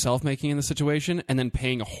see myself making in the situation and then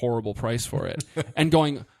paying a horrible price for it and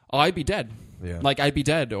going, oh, I'd be dead. Yeah. Like I'd be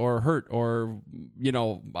dead or hurt or,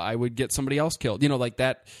 I would get somebody else killed. Like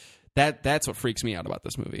that's what freaks me out about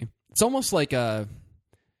this movie. It's almost like Tim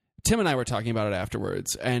and I were talking about it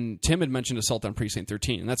afterwards, and Tim had mentioned Assault on Precinct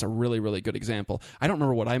 13, and that's a really, really good example. I don't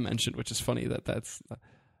remember what I mentioned, which is funny that's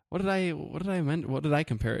what did I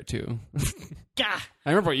compare it to? I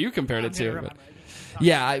remember what you compared it to. But,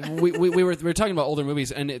 yeah, we were talking about older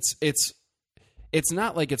movies, and it's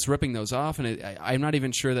not like it's ripping those off, and I'm not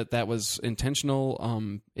even sure that was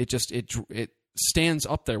intentional. It stands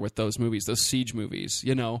up there with those movies, those siege movies,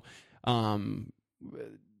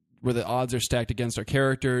 where the odds are stacked against our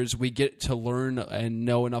characters. We get to learn and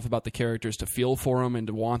know enough about the characters to feel for them and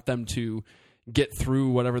to want them to get through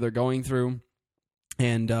whatever they're going through.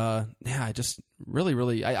 And I just really,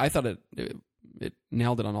 really, I thought it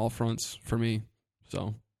nailed it on all fronts for me.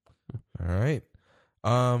 So, all right.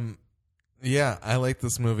 Yeah, I like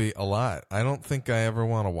this movie a lot. I don't think I ever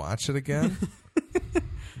want to watch it again,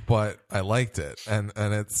 but I liked it, and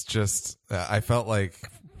it's just I felt like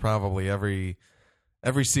probably every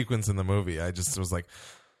sequence in the movie, I just was like,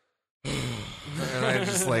 and I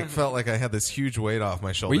just like felt like I had this huge weight off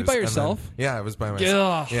my shoulders. Were you by yourself? Yeah, I was by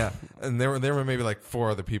myself. Yeah, and there were maybe like 4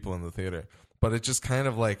 other people in the theater, but it just kind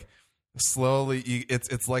of like slowly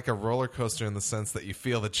it's like a roller coaster in the sense that you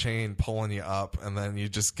feel the chain pulling you up and then you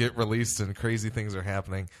just get released and crazy things are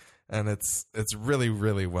happening, and it's really,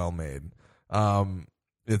 really well made.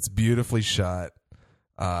 It's beautifully shot,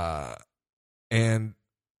 and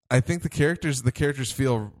I think the characters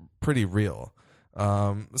feel pretty real.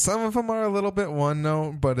 Some of them are a little bit one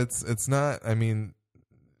note, but it's not. I mean,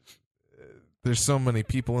 there's so many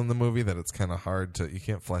people in the movie that it's kind of hard you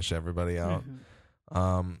can't flesh everybody out.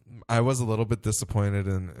 Mm-hmm. I was a little bit disappointed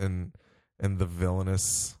in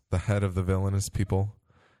the head of the villainous people,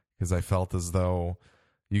 because I felt as though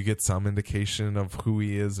you get some indication of who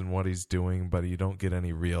he is and what he's doing, but you don't get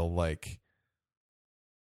any real like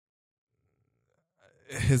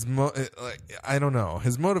I don't know.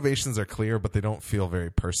 His motivations are clear, but they don't feel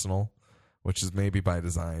very personal, which is maybe by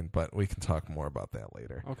design, but we can talk more about that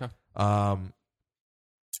later. Okay.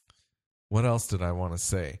 What else did I want to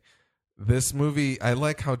say? This movie, I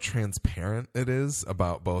like how transparent it is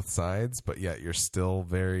about both sides, but yet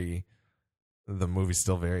the movie's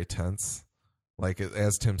still very tense. like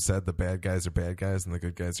as Tim said, the bad guys are bad guys and the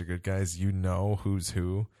good guys are good guys. You know who's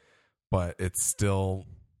who, but it still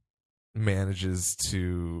manages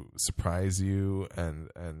to surprise you and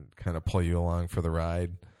kind of pull you along for the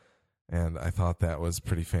ride. And I thought that was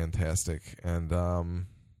pretty fantastic. And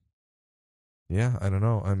yeah, I don't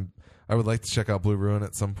know. I would like to check out Blue Ruin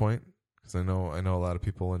at some point because I know a lot of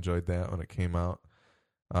people enjoyed that when it came out.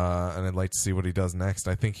 And I'd like to see what he does next.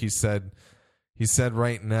 I think he said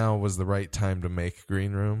right now was the right time to make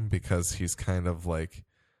Green Room because he's kind of like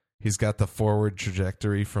he's got the forward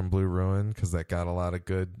trajectory from Blue Ruin because that got a lot of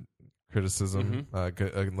good criticism. Like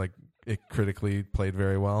it critically played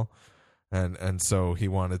very well, and so he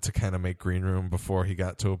wanted to kind of make Green Room before he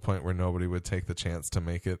got to a point where nobody would take the chance to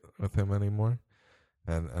make it with him anymore.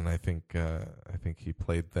 And I think he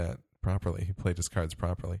played that properly. He played his cards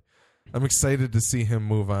properly. I'm excited to see him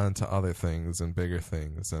move on to other things and bigger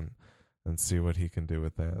things and see what he can do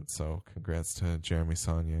with that. So congrats to Jeremy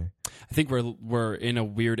Saulnier. I think we're in a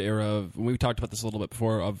weird era of, we talked about this a little bit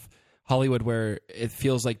before, of Hollywood where it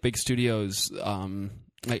feels like big studios,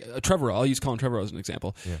 like Trevorrow, I'll use Colin Trevorrow as an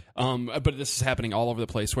example. Yeah. But this is happening all over the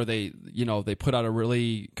place where they put out a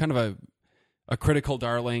really kind of a critical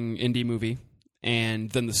darling indie movie, and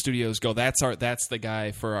then the studios go, that's the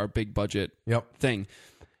guy for our big budget thing.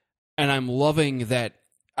 And I'm loving that.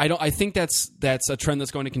 I think that's a trend that's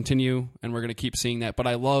going to continue, and we're going to keep seeing that. But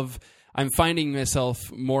I'm finding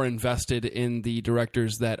myself more invested in the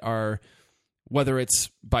directors that are, whether it's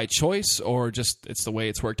by choice or just it's the way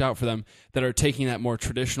it's worked out for them, that are taking that more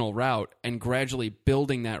traditional route and gradually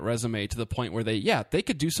building that resume to the point where they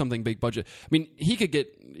could do something big budget. I mean, he could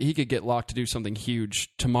get Locke to do something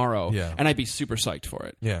huge tomorrow, and I'd be super psyched for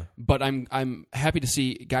it. Yeah. But I'm happy to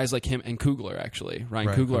see guys like him and Coogler, actually. Ryan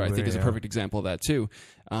Coogler, I think, is a perfect example of that too.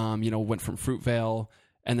 Went from Fruitvale,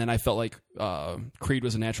 and then I felt like Creed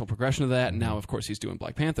was a natural progression of that, and now, of course, he's doing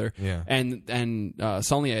Black Panther. Yeah. And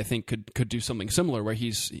Saulnier, I think, could do something similar, where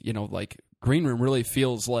he's, like Green Room really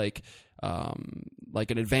feels like an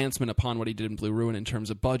advancement upon what he did in Blue Ruin in terms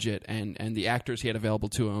of budget and the actors he had available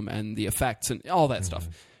to him and the effects and all that stuff.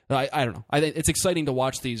 I don't know. I think it's exciting to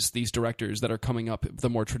watch these directors that are coming up the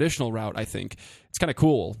more traditional route. I think it's kind of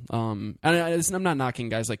cool. And I'm not knocking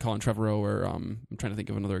guys like Colin Trevorrow or I'm trying to think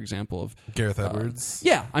of another example of Gareth Edwards.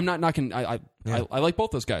 Yeah, I'm not knocking. I like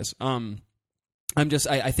both those guys. I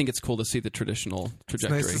think it's cool to see the traditional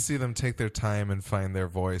trajectory. It's nice to see them take their time and find their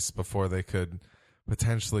voice before they could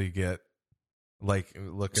potentially get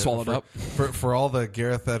swallowed up for all the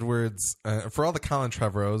Gareth Edwards, for all the Colin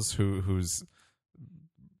Trevorrows who's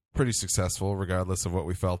pretty successful, regardless of what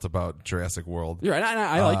we felt about Jurassic World. Yeah, and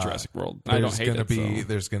I like Jurassic World. I don't hate it.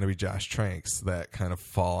 There's going to be Josh Tranks that kind of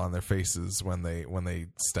fall on their faces when they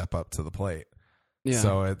step up to the plate. Yeah.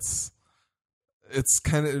 So it's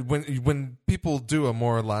kind of when people do a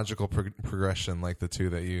more logical progression like the two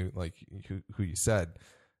that you like who you said,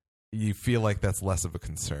 you feel like that's less of a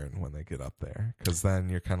concern when they get up there, because then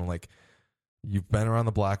you're kind of like, you've been around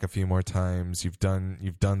the block a few more times. You've done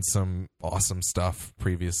some awesome stuff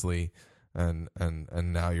previously, and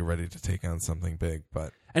now you're ready to take on something big.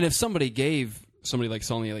 And if somebody gave somebody like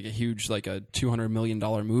Saulnier like a huge, like a $200 million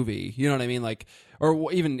movie, you know what I mean, like,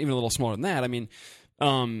 or even a little smaller than that. I mean,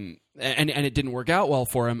 and it didn't work out well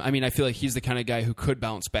for him. I mean, I feel like he's the kind of guy who could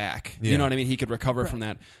bounce back. Yeah. You know what I mean? He could recover from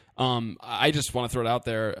that. I just want to throw it out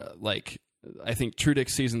there, like, I think True Dick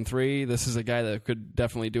season 3, this is a guy that could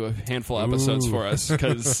definitely do a handful of episodes for us,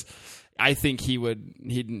 because I think he'd kill it.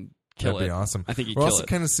 That'd be awesome. I think he'd We're kill also it.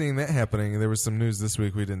 kind of seeing that happening. There was some news this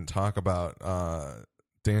week we didn't talk about.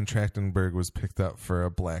 Dan Trachtenberg was picked up for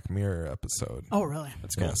a Black Mirror episode. Oh, really?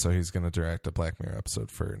 That's cool. Yeah, so he's going to direct a Black Mirror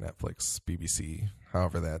episode for Netflix, BBC,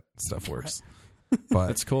 however that stuff works. But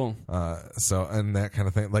that's cool. So, and that kind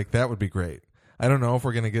of thing, like, that would be great. I don't know if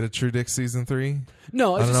we're going to get a True Dick season 3.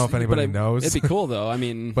 No, I don't know if anybody knows. It'd be cool though. I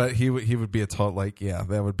mean, but he would be a total, like,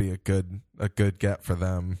 that would be a good get for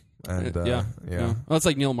them. And yeah. Well, it's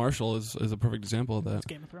like Neil Marshall is a perfect example of that. It's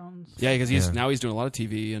Game of Thrones. Yeah, because now he's doing a lot of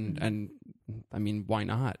TV, and I mean, why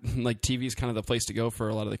not? Like, TV is kind of the place to go for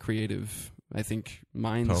a lot of the creative, I think,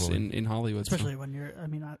 minds in Hollywood. Especially when you're, I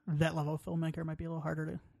mean, that level of filmmaker might be a little harder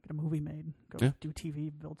to get a movie made. Go do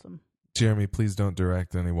TV, build some. Jeremy, please don't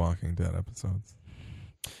direct any Walking Dead episodes.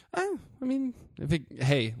 I mean, if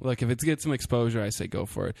it gets some exposure, I say go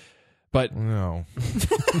for it. But no,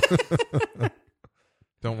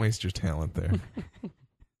 don't waste your talent there.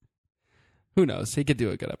 Who knows? He could do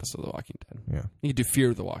a good episode of The Walking Dead. Yeah, he could do Fear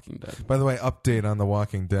of the Walking Dead. By the way, update on The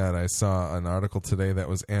Walking Dead. I saw an article today that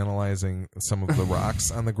was analyzing some of the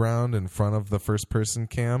rocks on the ground in front of the first-person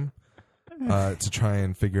cam. to try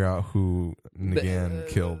and figure out who Negan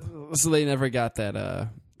killed. So they never got that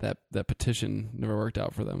petition. Never worked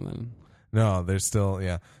out for them then. No, they're still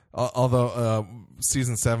Although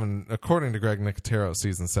season 7, according to Greg Nicotero,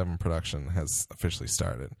 season 7 production has officially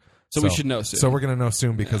started. So we should know soon. So we're going to know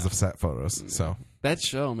soon because of set photos. So that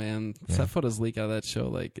show, man, set photos leak out of that show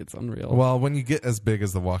like it's unreal. Well, when you get as big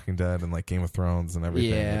as The Walking Dead and like Game of Thrones and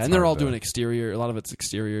everything, and they're all doing exterior. A lot of it's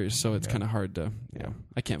exteriors, so it's kind of hard to. Yeah,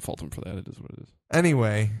 I can't fault them for that. It is what it is.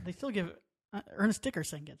 Anyway, they still give Ernest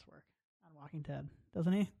Dickerson gets work on Walking Dead,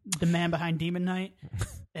 doesn't he? The man behind Demon Knight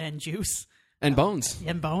and Juice. And Bones.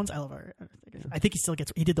 And Bones. I love her. I think he still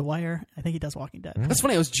gets... He did The Wire. I think he does Walking Dead. That's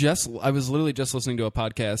funny. I was literally just listening to a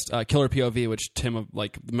podcast, Killer POV, which Tim, of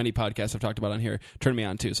like many podcasts I've talked about on here, turned me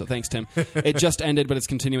on to. So thanks, Tim. It just ended, but it's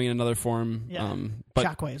continuing in another form. Yeah. But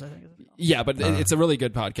Shockwaves, I think. Yeah, but it's a really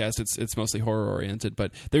good podcast. It's mostly horror oriented,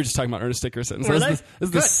 but they're just talking about Ernest Dickerson. So this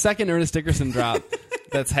is the second Ernest Dickerson drop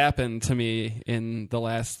that's happened to me in the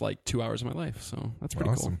last like 2 hours of my life. So that's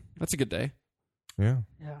pretty cool. That's a good day. Yeah.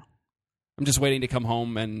 Yeah. I'm just waiting to come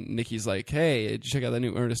home, and Nikki's like, "Hey, did you check out that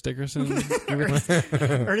new Ernest Dickerson?"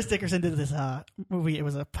 Ernest Dickerson did this movie. It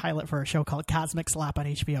was a pilot for a show called Cosmic Slop on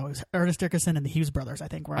HBO. It was Ernest Dickerson and the Hughes brothers, I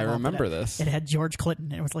think. I remember this. It had George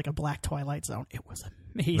Clinton. It was like a black Twilight Zone. It was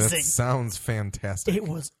amazing. That sounds fantastic. It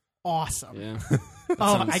was awesome.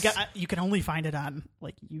 Yeah. You can only find it on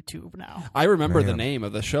like YouTube now. I remember the name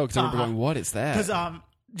of the show because I remember going, "What is that?" Because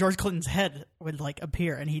George Clinton's head would like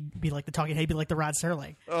appear, and he'd be like the talking head, he'd be like the Rod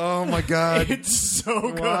Serling. Oh my god, it's so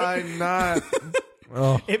good. Why not?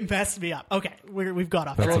 Oh. It messed me up. Okay, we've got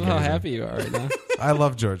off. I love how happy you are right now. I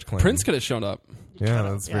love George Clinton. Prince could have shown up. Yeah,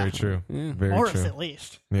 that's very true. Yeah. Very Morris, true. at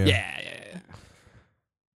least. Yeah.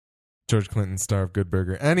 George Clinton, star of Good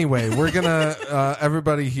Burger. Anyway, we're gonna.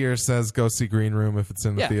 Everybody here says go see Green Room if it's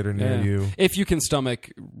in the theater near you. If you can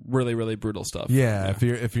stomach really, really brutal stuff. Yeah, if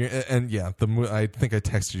you're, and I think I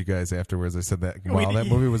texted you guys afterwards. I said that that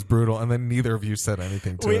movie was brutal, and then neither of you said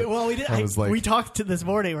anything to it. Well, we did. We talked to this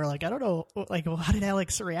morning. We're like, I don't know, like, well, how did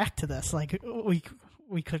Alex react to this? Like,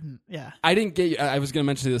 we couldn't. Yeah, I didn't get. I was going to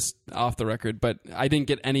mention this off the record, but I didn't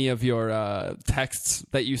get any of your texts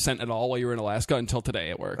that you sent at all while you were in Alaska until today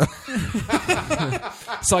at work.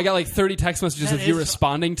 So I got like 30 text messages of you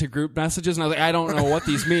responding to group messages, and I was like, I don't know what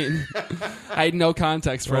these mean. I had no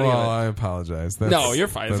context for any of it. I apologize. No, you're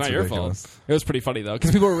fine. It's not ridiculous. your fault. It was pretty funny though,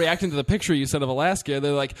 because people were reacting to the picture you sent of Alaska.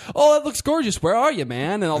 They're like, "Oh, that looks gorgeous. Where are you,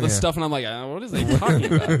 man?" And all this stuff, and I'm like, "What is he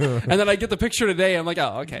talking about?" And then I get the picture today. I'm like,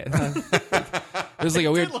 "Oh, okay." It was like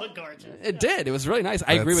a weird. It did look gorgeous. It did. It was really nice.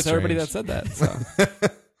 I agree with everybody that said that. So.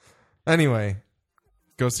 Anyway,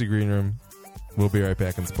 go see Green Room. We'll be right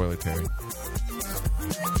back in Spoiler Terry.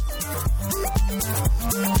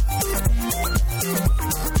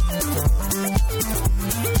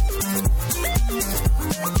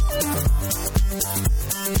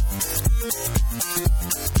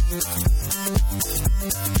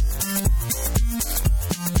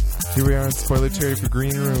 Here we are in Spoiler Terry for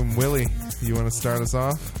Green Room. Willie, you want to start us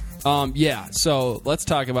off? Yeah. So let's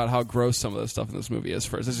talk about how gross some of the stuff in this movie is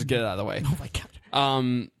first. Let's just get it out of the way. Oh my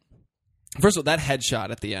god. First of all, that headshot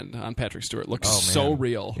at the end on Patrick Stewart looks so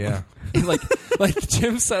real. Yeah. like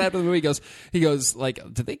Jim said after the movie, he goes like,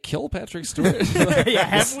 did they kill Patrick Stewart? Yeah,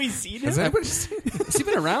 have we seen him? Has he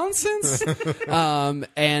been around since?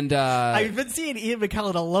 And I've been seeing Ian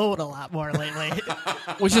McKellen alone a lot more lately.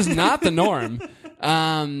 Which is not the norm.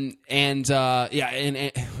 And Anton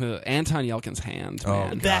Yelkin's hand,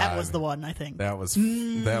 man. That was the one, I think. That was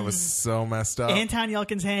so messed up. Anton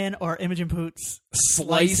Yelkin's hand or Imogen Poots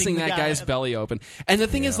slicing that guy's belly open. And the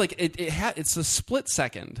thing is, like, it's a split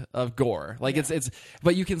second of gore. Like it's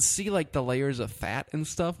but you can see like the layers of fat and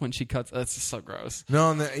stuff when she cuts. That's just so gross.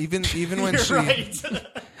 No, and even when she like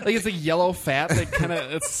it's like yellow fat that kind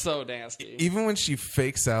of it's so nasty. Even when she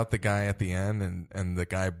fakes out the guy at the end and the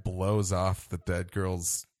guy blows off the dead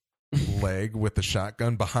girl's leg with the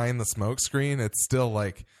shotgun behind the smoke screen, it's still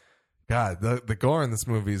like, God, the gore in this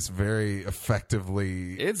movie is very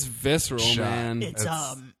effectively. It's visceral, shot. Man. It's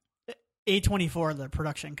A24, the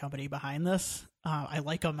production company behind this. I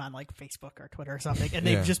like them on like Facebook or Twitter or something, and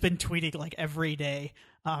they've just been tweeting like every day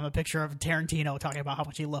a picture of Tarantino talking about how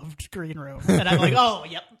much he loved Green Room, and I'm like, oh,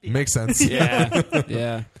 yep, makes sense.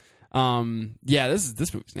 Yeah.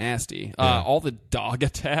 This movie's nasty. All the dog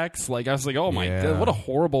attacks, like I was like, oh my god, what a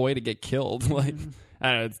horrible way to get killed. Like,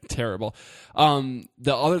 I don't know, it's terrible.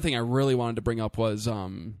 The other thing I really wanted to bring up was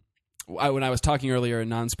when I was talking earlier in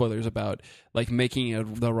non-spoilers about like making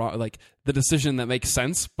the decision that makes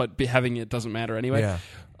sense, but having it doesn't matter anyway. Yeah.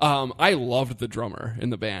 I loved the drummer in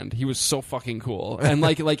the band. He was so fucking cool, and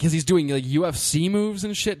like because he's doing like UFC moves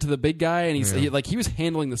and shit to the big guy, and he was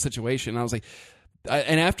handling the situation. And I was like,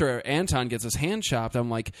 and after Anton gets his hand chopped, I'm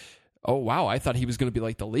like, oh wow, I thought he was going to be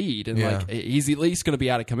like the lead, and like he's at least going to be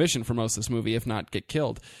out of commission for most of this movie, if not get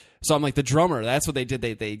killed. So I'm like, the drummer. That's what they did.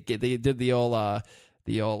 They did the old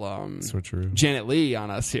switcheroo Janet Leigh on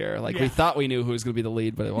us here. Like we thought we knew who was going to be the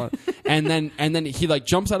lead, but it wasn't. and then he like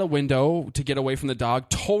jumps out a window to get away from the dog.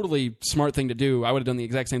 Totally smart thing to do. I would have done the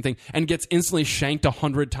exact same thing, and gets instantly shanked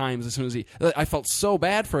 100 times as soon as I felt so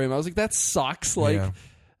bad for him. I was like, that sucks. Like,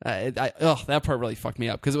 that part really fucked me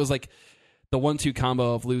up because it was like the 1-2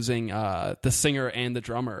 combo of losing the singer and the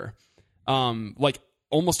drummer, like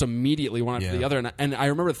almost immediately one after the other. And I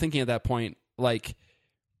remember thinking at that point, like,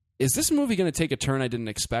 is this movie going to take a turn I didn't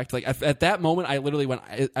expect? Like at that moment, I literally went,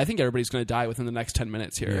 I think everybody's going to die within the next 10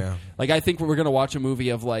 minutes here. Yeah. Like I think we're going to watch a movie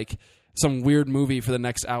of like some weird movie for the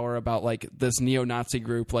next hour about like this neo-Nazi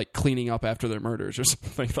group like cleaning up after their murders or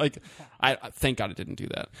something. Like I thank God it didn't do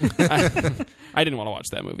that. I didn't want to watch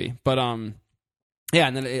that movie, but yeah,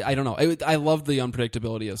 and then I don't know. I love the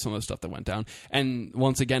unpredictability of some of the stuff that went down, and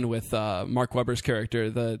once again with Mark Webber's character,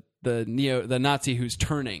 the Nazi who's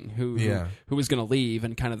turning, who was going to leave,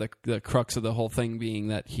 and kind of the crux of the whole thing being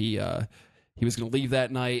that he was going to leave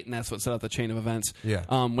that night, and that's what set up the chain of events. Yeah.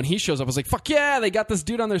 When he shows up, I was like, fuck yeah, they got this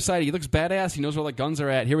dude on their side. He looks badass. He knows where the guns are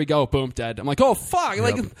at. Here we go. Boom, dead. I'm like, oh, fuck. Yep.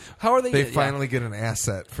 Like, how are they? They finally get an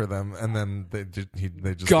asset for them, and then they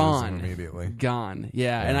just gone. lose him immediately. Gone.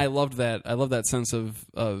 Yeah, and I loved that. I love that sense of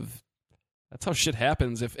that's how shit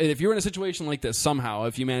happens. If you're in a situation like this somehow,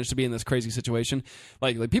 if you manage to be in this crazy situation,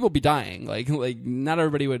 like people be dying. Like not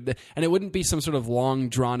everybody would, and it wouldn't be some sort of long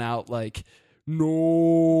drawn out like.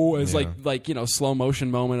 No, it's like you know, slow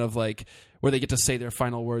motion moment of like where they get to say their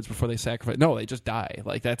final words before they sacrifice. No, they just die.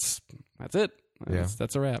 Like that's it.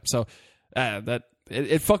 That's a wrap. So that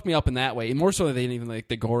it fucked me up in that way. More so than they didn't even like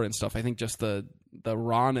the gore and stuff. I think just the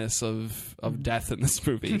rawness of death in this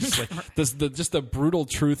movie, just like just the brutal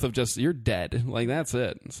truth of just you're dead. Like that's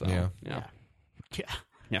it. So yeah.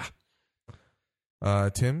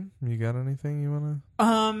 Tim, you got anything you want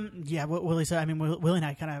to? Yeah, what Willie said. I mean, Willie and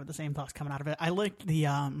I kind of have the same thoughts coming out of it. I liked the.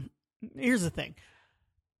 Here's the thing.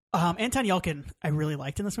 Anton Yelchin, I really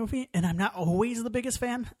liked in this movie, and I'm not always the biggest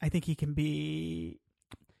fan. I think he can be,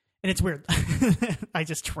 and it's weird. I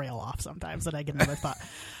just trail off sometimes, and I get another thought.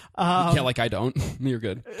 Yeah, like I don't. You're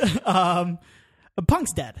good.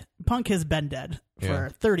 Punk's dead. Punk has been dead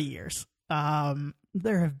for 30 years.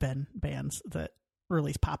 There have been bands that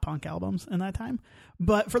release pop punk albums in that time,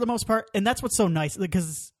 but for the most part, and that's what's so nice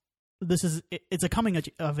because it's a coming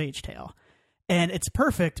of age tale, and it's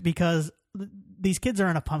perfect because these kids are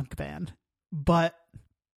in a punk band, but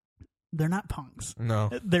they're not punks. No,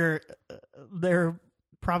 they're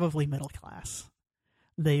probably middle class.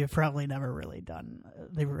 They've probably never really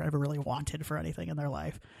they were ever really wanted for anything in their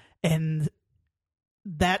life, and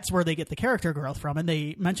that's where they get the character growth from. And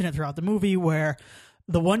they mention it throughout the movie where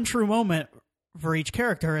the one true moment for each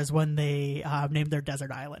character is when they named their desert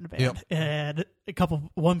island band. And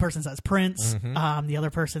one person says Prince, the other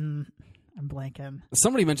person, I'm blanking.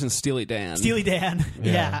 Somebody mentioned Steely Dan.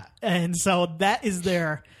 Yeah. And so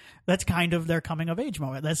that's kind of their coming of age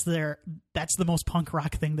moment. That's the most punk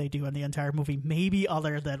rock thing they do in the entire movie, maybe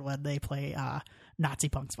other than when they play Nazi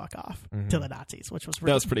Punks Fuck Off to the Nazis, which was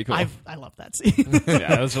really, that was pretty cool. I love that scene.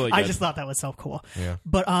 Yeah, that was really good. I just thought that was so cool. Yeah.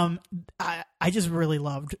 But I just really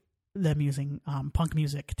loved them using punk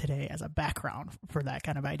music today as a background for that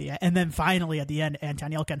kind of idea. And then finally at the end,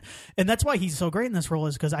 Anton Yelchin. And that's why he's so great in this role,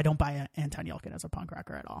 is because I don't buy Anton Yelchin as a punk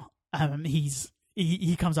rocker at all.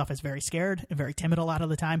 He comes off as very scared and very timid a lot of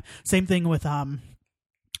the time. Same thing with the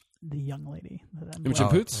young lady. Imogen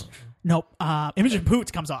Poots? Nope. Imogen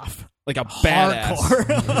Poots comes off like a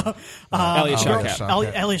badass. Elliot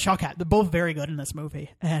Shawkat. Elliot Shawkat. They're both very good in this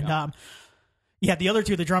movie. And the other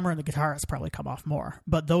two, the drummer and the guitarist, probably come off more.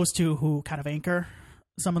 But those two who kind of anchor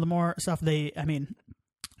some of the more stuff, they're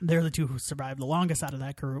the two who survived the longest out of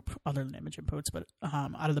that group, other than Imogen Poots, but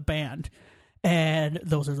out of the band. And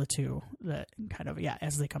those are the two that kind of,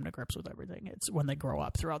 as they come to grips with everything, it's when they grow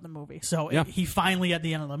up throughout the movie. So he finally, at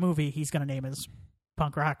the end of the movie, he's going to name his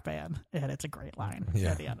punk rock band, and it's a great line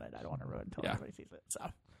at the end of it. I don't want to ruin it until everybody sees it. So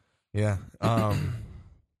yeah.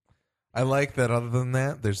 I like that other than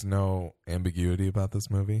that, there's no ambiguity about this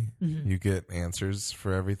movie. Mm-hmm. You get answers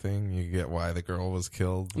for everything. You get why the girl was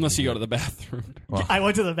killed. Unless you go to the bathroom. Well, I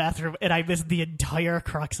went to the bathroom and I missed the entire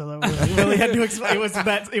crux of the movie. I really had to explain.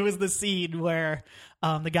 It was the scene where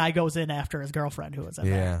the guy goes in after his girlfriend who was in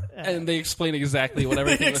Yeah. there. And they explain exactly what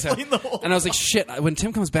everything was happening. And I was like, shit, when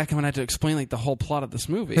Tim comes back, I'm going to have to explain like the whole plot of this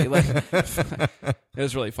movie. Like, it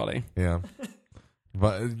was really funny. Yeah.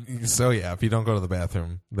 But so yeah, if you don't go to the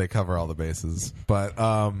bathroom, they cover all the bases. But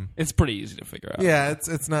It's pretty easy to figure out. yeah,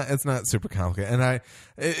 it's not super complicated, and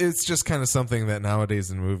it's just kind of something that nowadays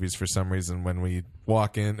in movies, for some reason, when they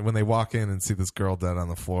walk in and see this girl dead on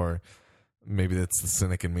the floor, maybe it's the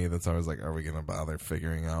cynic in me that's always like, are we going to bother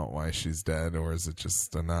figuring out why she's dead, or is it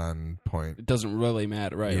just a non-point? It doesn't really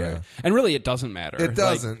matter, right? Yeah. Right. And really, it doesn't matter. It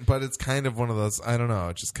doesn't, but it's kind of one of those. I don't know.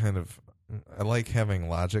 It just kind of. I like having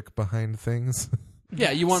logic behind things.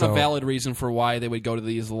 Yeah, you want a So- valid reason for why they would go to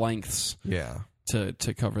these lengths Yeah.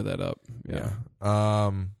 to cover that up. Yeah.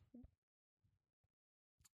 I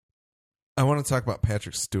want to talk about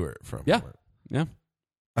Patrick Stewart for a moment. Yeah.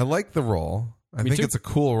 I like the role. I Me think too. it's a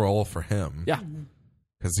cool role for him. Yeah.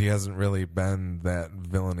 Because he hasn't really been that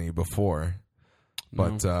villainy before.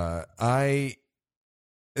 But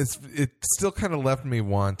it still kind of left me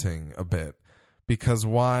wanting a bit. Because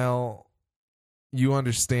while you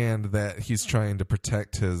understand that he's trying to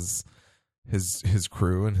protect his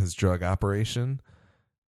crew and his drug operation,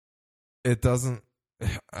 it doesn't.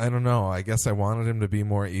 I don't know. I guess I wanted him to be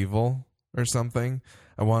more evil or something.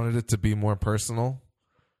 I wanted it to be more personal,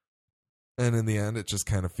 and in the end, it just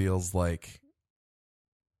kind of feels like,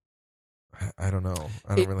 I don't know.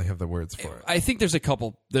 I don't really have the words for it. I think there's a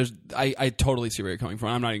couple. I totally see where you're coming from.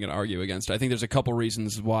 I'm not even going to argue against it. I think there's a couple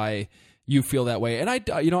reasons why you feel that way, and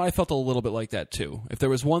I felt a little bit like that too. If there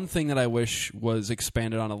was one thing that I wish was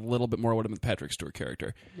expanded on a little bit more, would have been the Patrick Stewart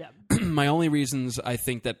character. Yeah. My only reasons I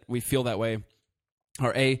think that we feel that way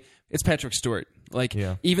are it's Patrick Stewart. Like,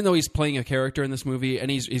 even though he's playing a character in this movie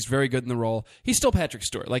and he's very good in the role, he's still Patrick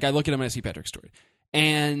Stewart. Like, I look at him and I see Patrick Stewart,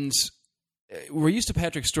 and we're used to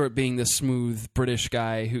Patrick Stewart being this smooth British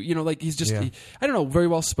guy who, like, he's just, I don't know, very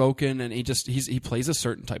well spoken, and he plays a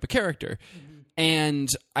certain type of character. Mm-hmm. And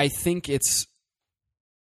I think it's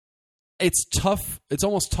tough. It's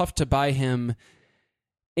almost tough to buy him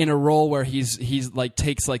in a role where he's like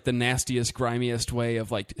takes like the nastiest, grimiest way of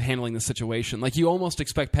like handling the situation. Like, you almost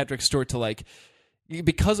expect Patrick Stewart to, like,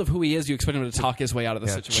 because of who he is, you expect him to talk his way out of the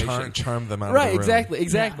situation. Charm them out of the room.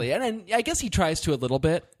 Exactly. Yeah. And I guess he tries to a little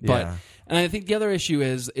bit, but and I think the other issue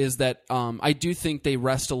is that I do think they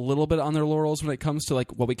rest a little bit on their laurels when it comes to,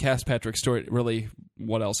 like, well, we cast Patrick Stewart, really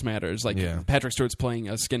what else matters? Like, Patrick Stewart's playing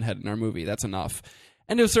a skinhead in our movie, that's enough.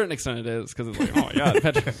 And to a certain extent it is, because it's like, oh my God,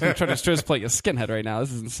 Patrick Stewart's playing a skinhead right now.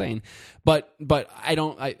 This is insane. But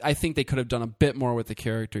I think they could have done a bit more with the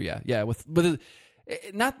character. Yeah. With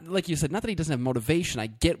not, like you said, not that he doesn't have motivation. I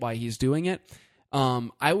get why he's doing it.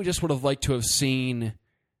 I would have liked to have seen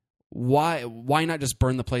why not just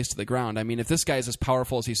burn the place to the ground. I mean, if this guy is as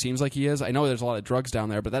powerful as he seems like he is, I know there's a lot of drugs down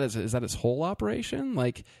there, but is that his whole operation?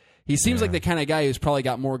 Like, he seems like the kind of guy who's probably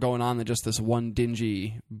got more going on than just this one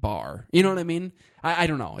dingy bar. You know what I mean? I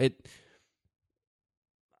don't know.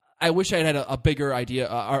 I wish I had a bigger idea,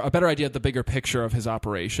 or a better idea of the bigger picture of his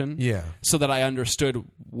operation. Yeah. So that I understood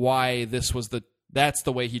why that's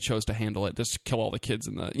the way he chose to handle it, just kill all the kids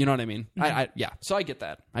in the, you know what I mean? Mm-hmm. So I get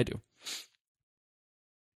that. I do.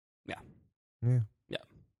 Yeah.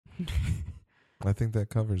 I think that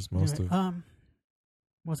covers most of it.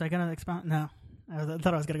 Was I going to expound? No. I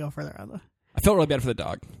thought I was going to go further on the... I felt really bad for the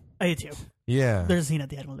dog. I did too. Yeah. There's a scene at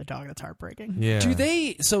the end with the dog that's heartbreaking. Yeah. Do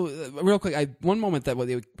they... So, real quick, one moment that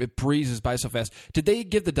it breezes by so fast. Did they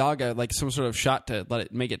give the dog some sort of shot to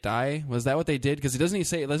make it die? Was that what they did? Because doesn't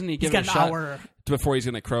he give it a shot hour before he's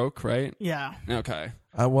going to croak, right? Yeah. Okay.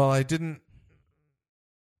 Well, I didn't...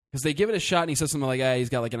 Because they give it a shot and he says something like, he's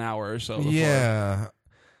got like an hour or so before. Yeah.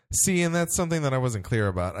 See, and that's something that I wasn't clear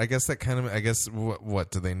about. I guess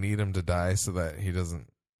what do they need him to die so that he doesn't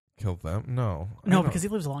kill them? No, because he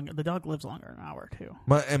lives longer. The dog lives longer an hour too.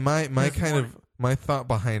 My thought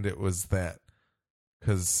behind it was that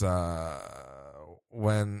because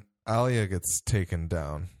when Alia gets taken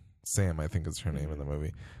down, Sam, I think is her name in the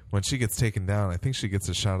movie. When she gets taken down, I think she gets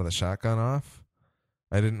a shot of the shotgun off.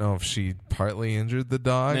 I didn't know if she partly injured the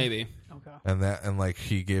dog. Maybe. Okay. And like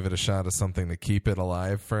he gave it a shot of something to keep it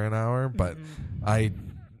alive for an hour, but I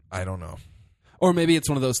don't know. Or maybe it's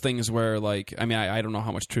one of those things where, like, I mean, I don't know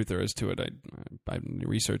how much truth there is to it. I didn't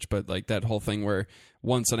research, but like that whole thing where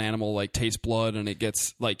once an animal like tastes blood and it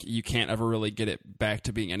gets like you can't ever really get it back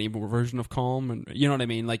to being any more version of calm, and you know what I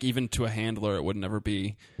mean? Like even to a handler, it would never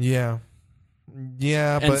be. Yeah.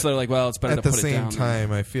 Yeah, and but so they're like, well, it's better at to the put it down. same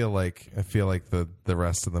time, I feel like the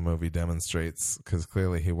rest of the movie demonstrates, because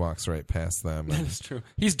clearly he walks right past them. That's true.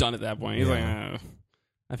 He's done at that point. He's like,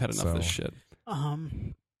 I've had enough of this shit.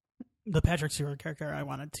 the Patrick Stewart character, I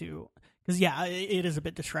wanted to, because it is a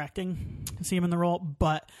bit distracting to see him in the role,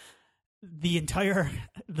 but the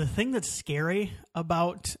thing that's scary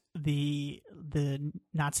about the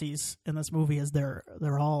Nazis in this movie is they're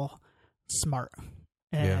all smart,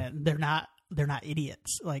 and they're not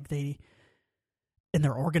idiots. Like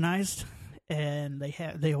they're organized, and they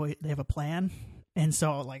have a plan, and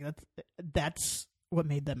so like that's what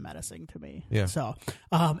made them menacing to me. Yeah. So,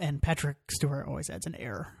 and Patrick Stewart always adds an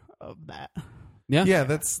air of that. Yeah,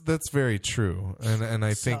 that's very true, and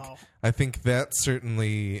I think that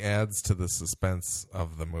certainly adds to the suspense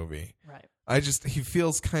of the movie. Right. He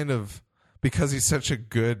feels kind of, because he's such a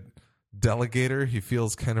good delegator, he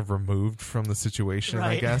feels kind of removed from the situation,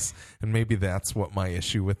 right. I guess, and maybe that's what my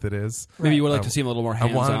issue with it is. Maybe you would like to see him a little more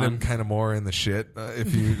hands-on. I wanted him kind of more in the shit,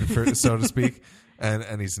 so to speak,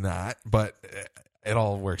 and he's not, but it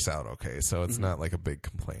all works out okay, so it's not like a big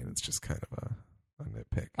complaint. It's just kind of a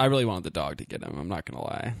nitpick. I really wanted the dog to get him. I'm not gonna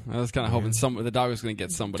lie. I was kind of hoping the dog was gonna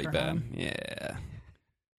get somebody bad. Yeah,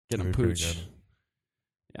 get him pooch.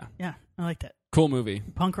 Yeah, I liked it. Cool movie.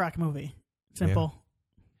 Punk rock movie. Simple.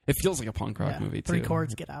 It feels like a punk rock movie too. 3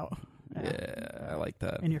 chords get out. Yeah, I like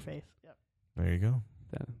that. In your face. Yep. There you go.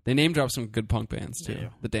 Yeah. They name drop some good punk bands too. Yeah.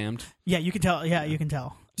 The Damned. Yeah, you can tell. Yeah, you can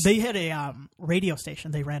tell. They had a radio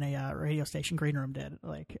station. They ran a radio station. Green Room did,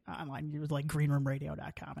 like online. It was like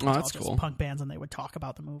greenroomradio.com. Oh, that's cool. Punk bands, and they would talk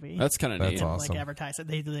about the movie. That's kind of neat. That's awesome. Like advertise it.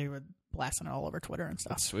 They were blasting it all over Twitter and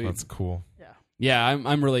stuff. That's sweet. That's cool. Yeah. Yeah,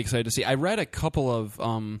 I'm really excited to see. I read a couple of.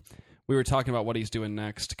 We were talking about what he's doing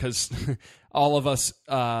next because all of us.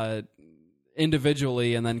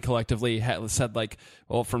 Individually and then collectively said like,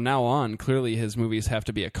 well, from now on, clearly his movies have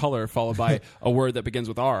to be a color followed by a word that begins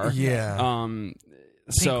with R. Yeah.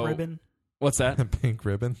 So Pink Ribbon. What's that? Pink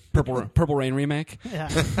Ribbon. Purple Rain remake. Yeah.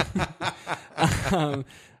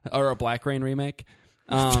 Or a Black Rain remake.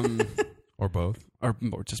 Or both. Or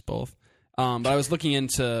just both. But I was looking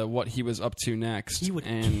into what he was up to next. He would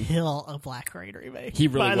kill a Black Rain remake. He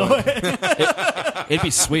really would. It'd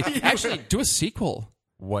be sweet. Actually, do a sequel.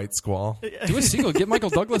 White Squall. Do a sequel. Get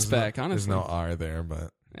Michael Douglas back, honestly. There's no R there,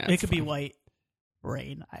 but... Yeah, it could be White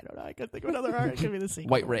Rain. I don't know. I could think of another R. It could be the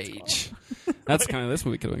sequel. White Rage. That's kind of... This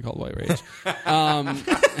movie could have been called White Rage.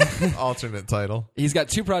 Alternate title. He's got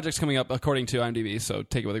 2 projects coming up, according to IMDb, so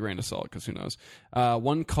take it with a grain of salt, because who knows.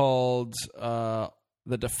 One called The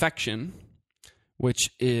Defection,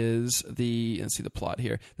 which is let's see the plot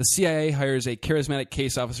here. The CIA hires a charismatic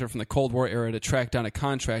case officer from the Cold War era to track down a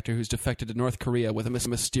contractor who's defected to North Korea with a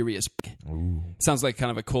mysterious... Ooh. Sounds like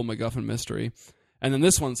kind of a cool MacGuffin mystery. And then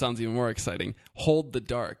this one sounds even more exciting. Hold the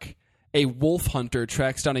Dark. A wolf hunter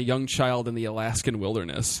tracks down a young child in the Alaskan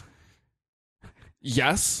wilderness.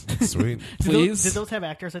 Yes. Sweet. Please. Did those have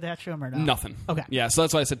actors attached to them or not? Nothing. Okay. Yeah, so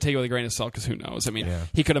that's why I said take it with a grain of salt, because who knows? I mean,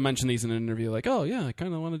 he could have mentioned these in an interview, like, oh, yeah, I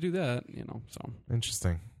kind of want to do that, so.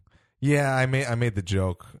 Interesting. Yeah, I made the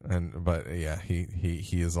joke, but yeah,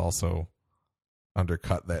 he has also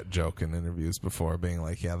undercut that joke in interviews before, being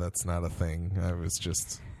like, yeah, that's not a thing.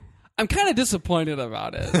 I'm kind of disappointed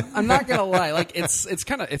about it. I'm not gonna lie. Like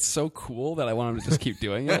it's so cool that I want him to just keep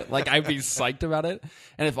doing it. Like I'd be psyched about it.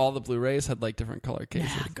 And if all the Blu-rays had like different color cases,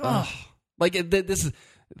 like this is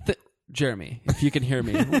Jeremy. If you can hear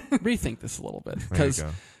me, rethink this a little bit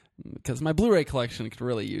because my Blu-ray collection could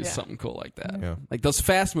really use something cool like that. Yeah. Like those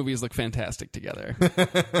Fast movies look fantastic together.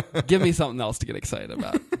 Give me something else to get excited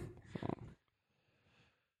about.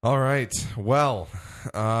 All right. Well.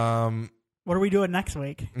 What are we doing next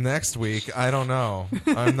week? Next week, I don't know.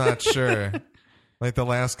 I'm not sure. Like the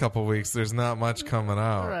last couple weeks, there's not much coming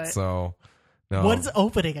out. Right. So, no. What's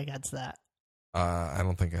opening against that? I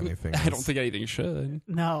don't think anything. I don't think anything should.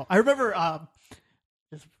 No, I remember.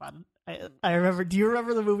 Just fun. I remember. Do you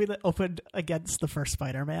remember the movie that opened against the first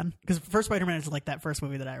Spider-Man? Because first Spider-Man is like that first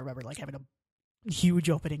movie that I remember like having a huge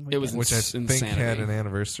opening weekend. It was which I insanity. think had an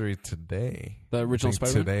anniversary today. The original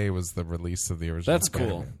Spider-Man? Today was the release of the original. That's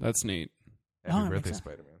Spider-Man. cool. That's neat. Happy birthday,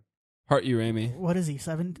 Spider-Man. Heart you, Amy. What is he?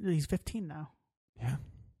 7? He's 15 now. Yeah.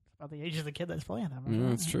 About the age of the kid that's playing him. Yeah,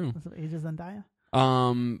 that's true. That's the age of Zendaya.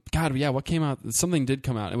 God, yeah. What came out? Something did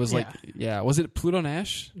come out. It was was it Pluto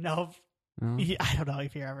Nash? No. No? I don't know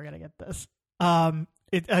if you're ever gonna get this. The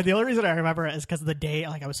only reason I remember it is because of the day.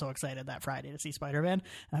 Like I was so excited that Friday to see Spider-Man, and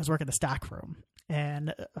I was working the stock room,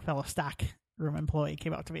 and a fellow stock room employee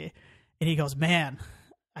came up to me, and he goes, "Man,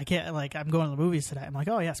 I can't, like, I'm going to the movies today." I'm like,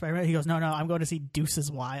 "Oh, yeah, Spider-Man." He goes, no, I'm going to see Deuces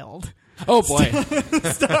Wild. Oh, boy.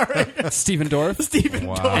 Starring Stephen Dorff. Stephen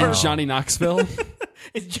Wow. Dorff. And Johnny Knoxville.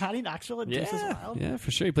 Is Johnny Knoxville in Deuces Wild? Yeah,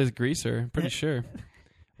 for sure. He plays Greaser. Pretty sure.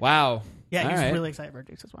 Wow. Yeah, All he's right. really excited for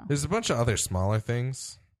Deuces Wild. There's a bunch of other smaller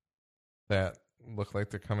things that look like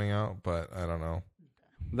they're coming out, but I don't know.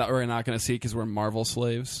 That we're not going to see because we're Marvel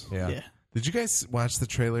slaves. Yeah. Did you guys watch the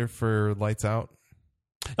trailer for Lights Out?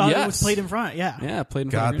 Oh, yes. it was played in front, yeah. Yeah, played in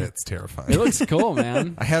God, front of that's terrifying. It looks cool,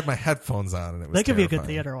 man. I had my headphones on, and it was That could be a terrifying.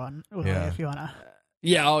 good theater one, Yeah. if you want to.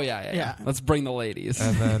 Yeah, oh yeah. Yeah. Let's bring the ladies.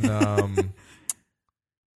 And then,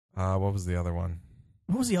 what was the other one?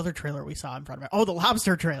 What was the other trailer we saw in front of it? Oh, the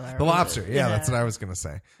Lobster trailer. The Lobster. Yeah, that's what I was going to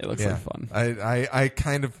say. It looks Yeah. like fun. I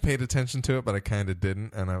kind of paid attention to it, but I kind of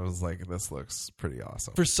didn't, and I was like, this looks pretty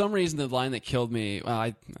awesome. For some reason, the line that killed me, well,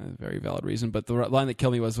 a very valid reason, but the line that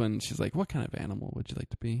killed me was when she's like, what kind of animal would you like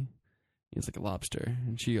to be? He's like, a lobster.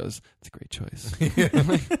 And she goes, it's a great choice. I'm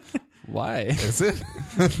like, why? Is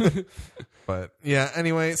it? But yeah,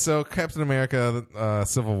 anyway, so Captain America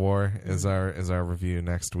Civil War is our review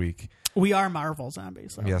next week. We are Marvel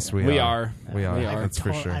zombies. So Yes, We are. We are. We are. That's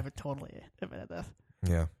for sure. I would totally admit this.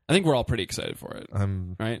 Yeah. I think we're all pretty excited for it.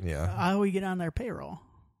 Right? Yeah. How do we get on their payroll?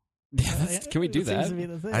 Yeah, can we do It seems that? to be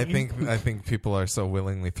the thing. I think people are so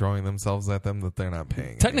willingly throwing themselves at them that they're not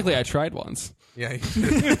paying. Technically, anymore. I tried once. Yeah. You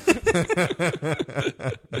did.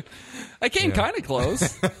 I came Yeah. kind of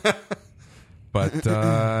close. But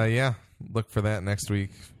yeah, look for that next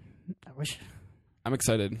week. I wish. I'm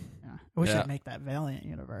excited. Yeah, I wish Yeah. I'd make that Valiant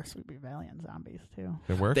universe. We'd be Valiant zombies too.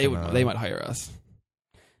 They're working. They might hire us.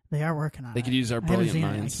 They are working on it. They could use our I haven't brilliant seen it.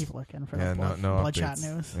 minds. I keep looking for Yeah. the No Bloodshot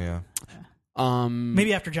updates. news. Yeah.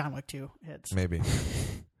 Maybe after John Wick 2 hits. Maybe.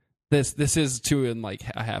 This is 2 and like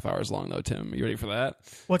a half hours long though. Tim, you ready for that?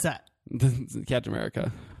 What's that? Captain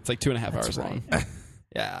America. It's like 2.5 hours That's long. right.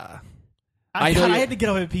 Yeah. I know you- had to get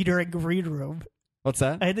up and pee during Green Room. What's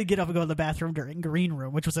that? I had to get up and go to the bathroom during Green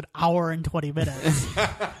Room, which was an hour and 20 minutes.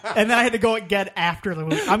 And then I had to go again after the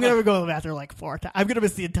movie. I'm going to go to the bathroom like 4 times. I'm going to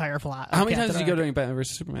miss the entire plot. How of many times Captain did you go America. during Batman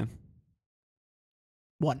vs Superman?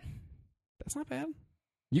 1. That's not bad.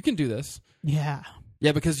 You can do this. Yeah.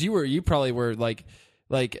 Yeah, because you probably were like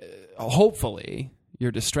hopefully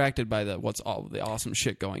you're distracted by what's all the awesome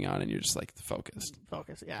shit going on, and you're just like focused,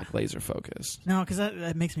 Focus, yeah. laser focused. No, because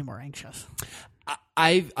that makes me more anxious.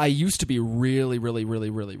 I used to be really, really, really,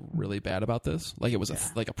 really, really bad about this. Like it was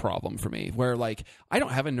a problem for me, where like I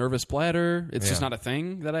don't have a nervous bladder. It's just not a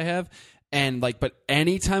thing that I have. And like, but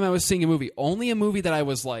anytime I was seeing a movie, only a movie that I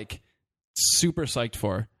was like super psyched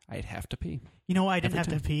for, I'd have to pee. You know why I didn't have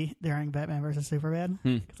to pee during Batman vs. Superman?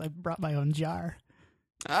 Because I brought my own jar.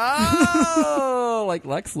 Oh, like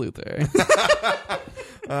Lex Luthor.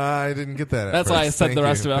 I didn't get that. That's why I said the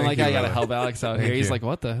rest of it. I'm like, I gotta help out. Alex out Thank here. He's you. like,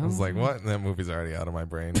 what the hell? I was like, what? And that movie's already out of my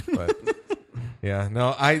brain. But yeah,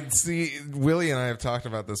 no, I see. Willie and I have talked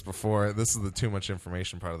about this before. This is the too much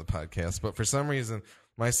information part of the podcast. But for some reason,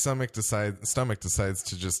 my stomach decides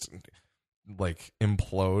to just like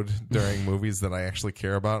implode during movies that I actually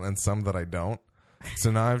care about and some that I don't.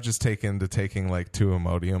 So now I've just taking like 2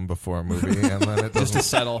 Imodium before a movie, and then it Just doesn't to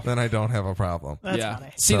settle. Then I don't have a problem. That's yeah.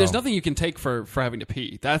 funny. See, So- there's nothing you can take for having to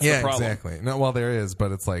pee. That's Yeah, the problem. exactly. No, well, there is,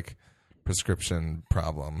 but it's like prescription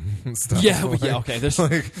problem stuff. Yeah, like, yeah, okay. There's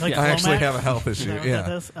Like I actually Flomax? have a health Is issue. that what Yeah,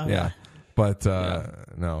 that is? Okay. yeah. But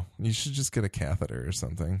no, you should just get a catheter or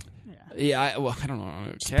something. yeah. I don't know.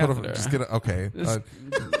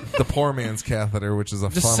 The poor man's catheter, which is a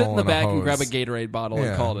Just funnel sit in the and a back and hose. grab a Gatorade bottle Yeah,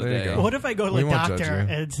 and call it a there you day. go. What if I go to We a won't judge doctor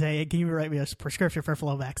you. and say, can you write me a prescription for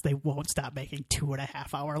Flomax? They won't stop making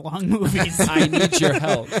 2.5 hour long movies. I need your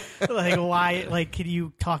help. Like, why? Like, can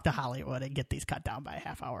you talk to Hollywood and get these cut down by a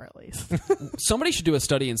half hour at least? Somebody should do a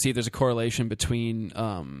study and see if there's a correlation between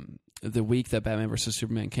the week that Batman vs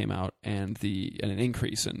Superman came out and an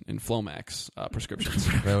increase in Flomax prescriptions.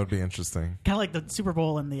 That would be interesting. Kind of like the Super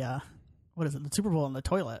Bowl and the what is it? The Super Bowl and the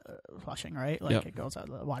toilet flushing, right? Like Yep. it goes out.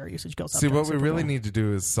 The water usage goes up. See, during what we Super really Bowl. need to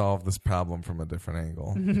do is solve this problem from a different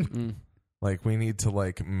angle. Like, we need to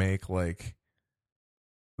like make like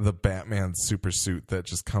the Batman super suit that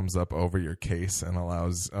just comes up over your case and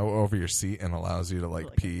over your seat and allows you to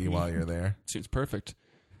like pee while you're there. Seems perfect.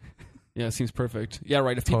 Yeah, it seems perfect. Yeah,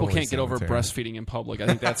 right. If people Totally can't get over sanitary. breastfeeding in public, I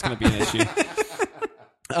think that's going to be an issue.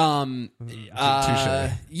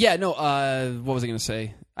 Touche. Yeah, no. What was I going to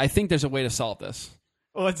say? I think there's a way to solve this.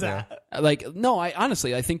 What's that? Like, no, I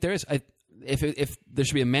honestly, I think there is. If there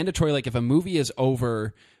should be a mandatory, like, if a movie is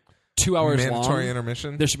over 2 hours Mandatory long,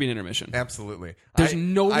 intermission? there should be an intermission. Absolutely. There's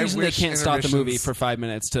no I reason they wish can't stop the movie intermissions- for 5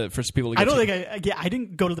 minutes for people to get I don't to. think I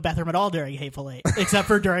didn't go to the bathroom at all during Hateful Eight, except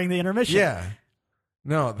for during the intermission. Yeah.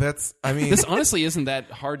 No, I mean... This honestly isn't that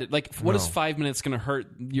hard. Like, what is No. 5 minutes going to hurt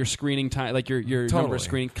your screening time? Like your number Totally. of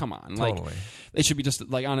screening? Come on, Totally. like it should be just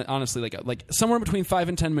like honestly like somewhere between 5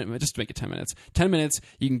 and 10 minutes. Just to make it 10 minutes. 10 minutes,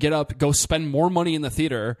 you can get up, go spend more money in the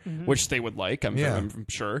theater, which they would like. I'm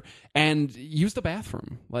sure, and use the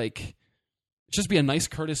bathroom. Like, Just be a nice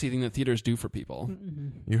courtesy thing that theaters do for people.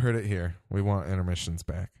 You heard it here. We want intermissions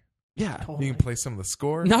back. Yeah. Totally. You can play some of the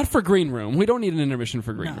score. Not for Green Room. We don't need an intermission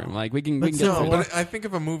for Green Room. Like we can get No, through it. but I think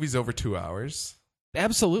if a movie's over 2 hours,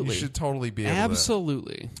 Absolutely. you should totally be able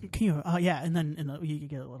Absolutely. Can you? And then you could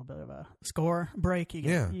get a little bit of a score break. You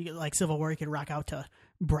get like Civil War. You could rock out to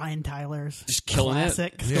Brian Tyler's Just killing it.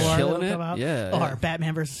 classic Yeah. score. Killing that'll it. come out. Yeah. Or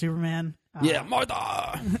Batman versus Superman. Yeah,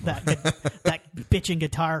 Martha. that bitching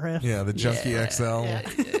guitar riff. Yeah, the Junkie XL.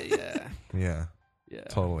 Yeah. Yeah,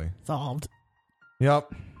 totally. Solved.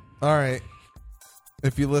 Yep. All right.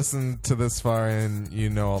 If you listened to this far in, you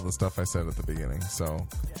know all the stuff I said at the beginning. So,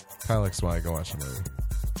 Kyle XY, go watch a movie.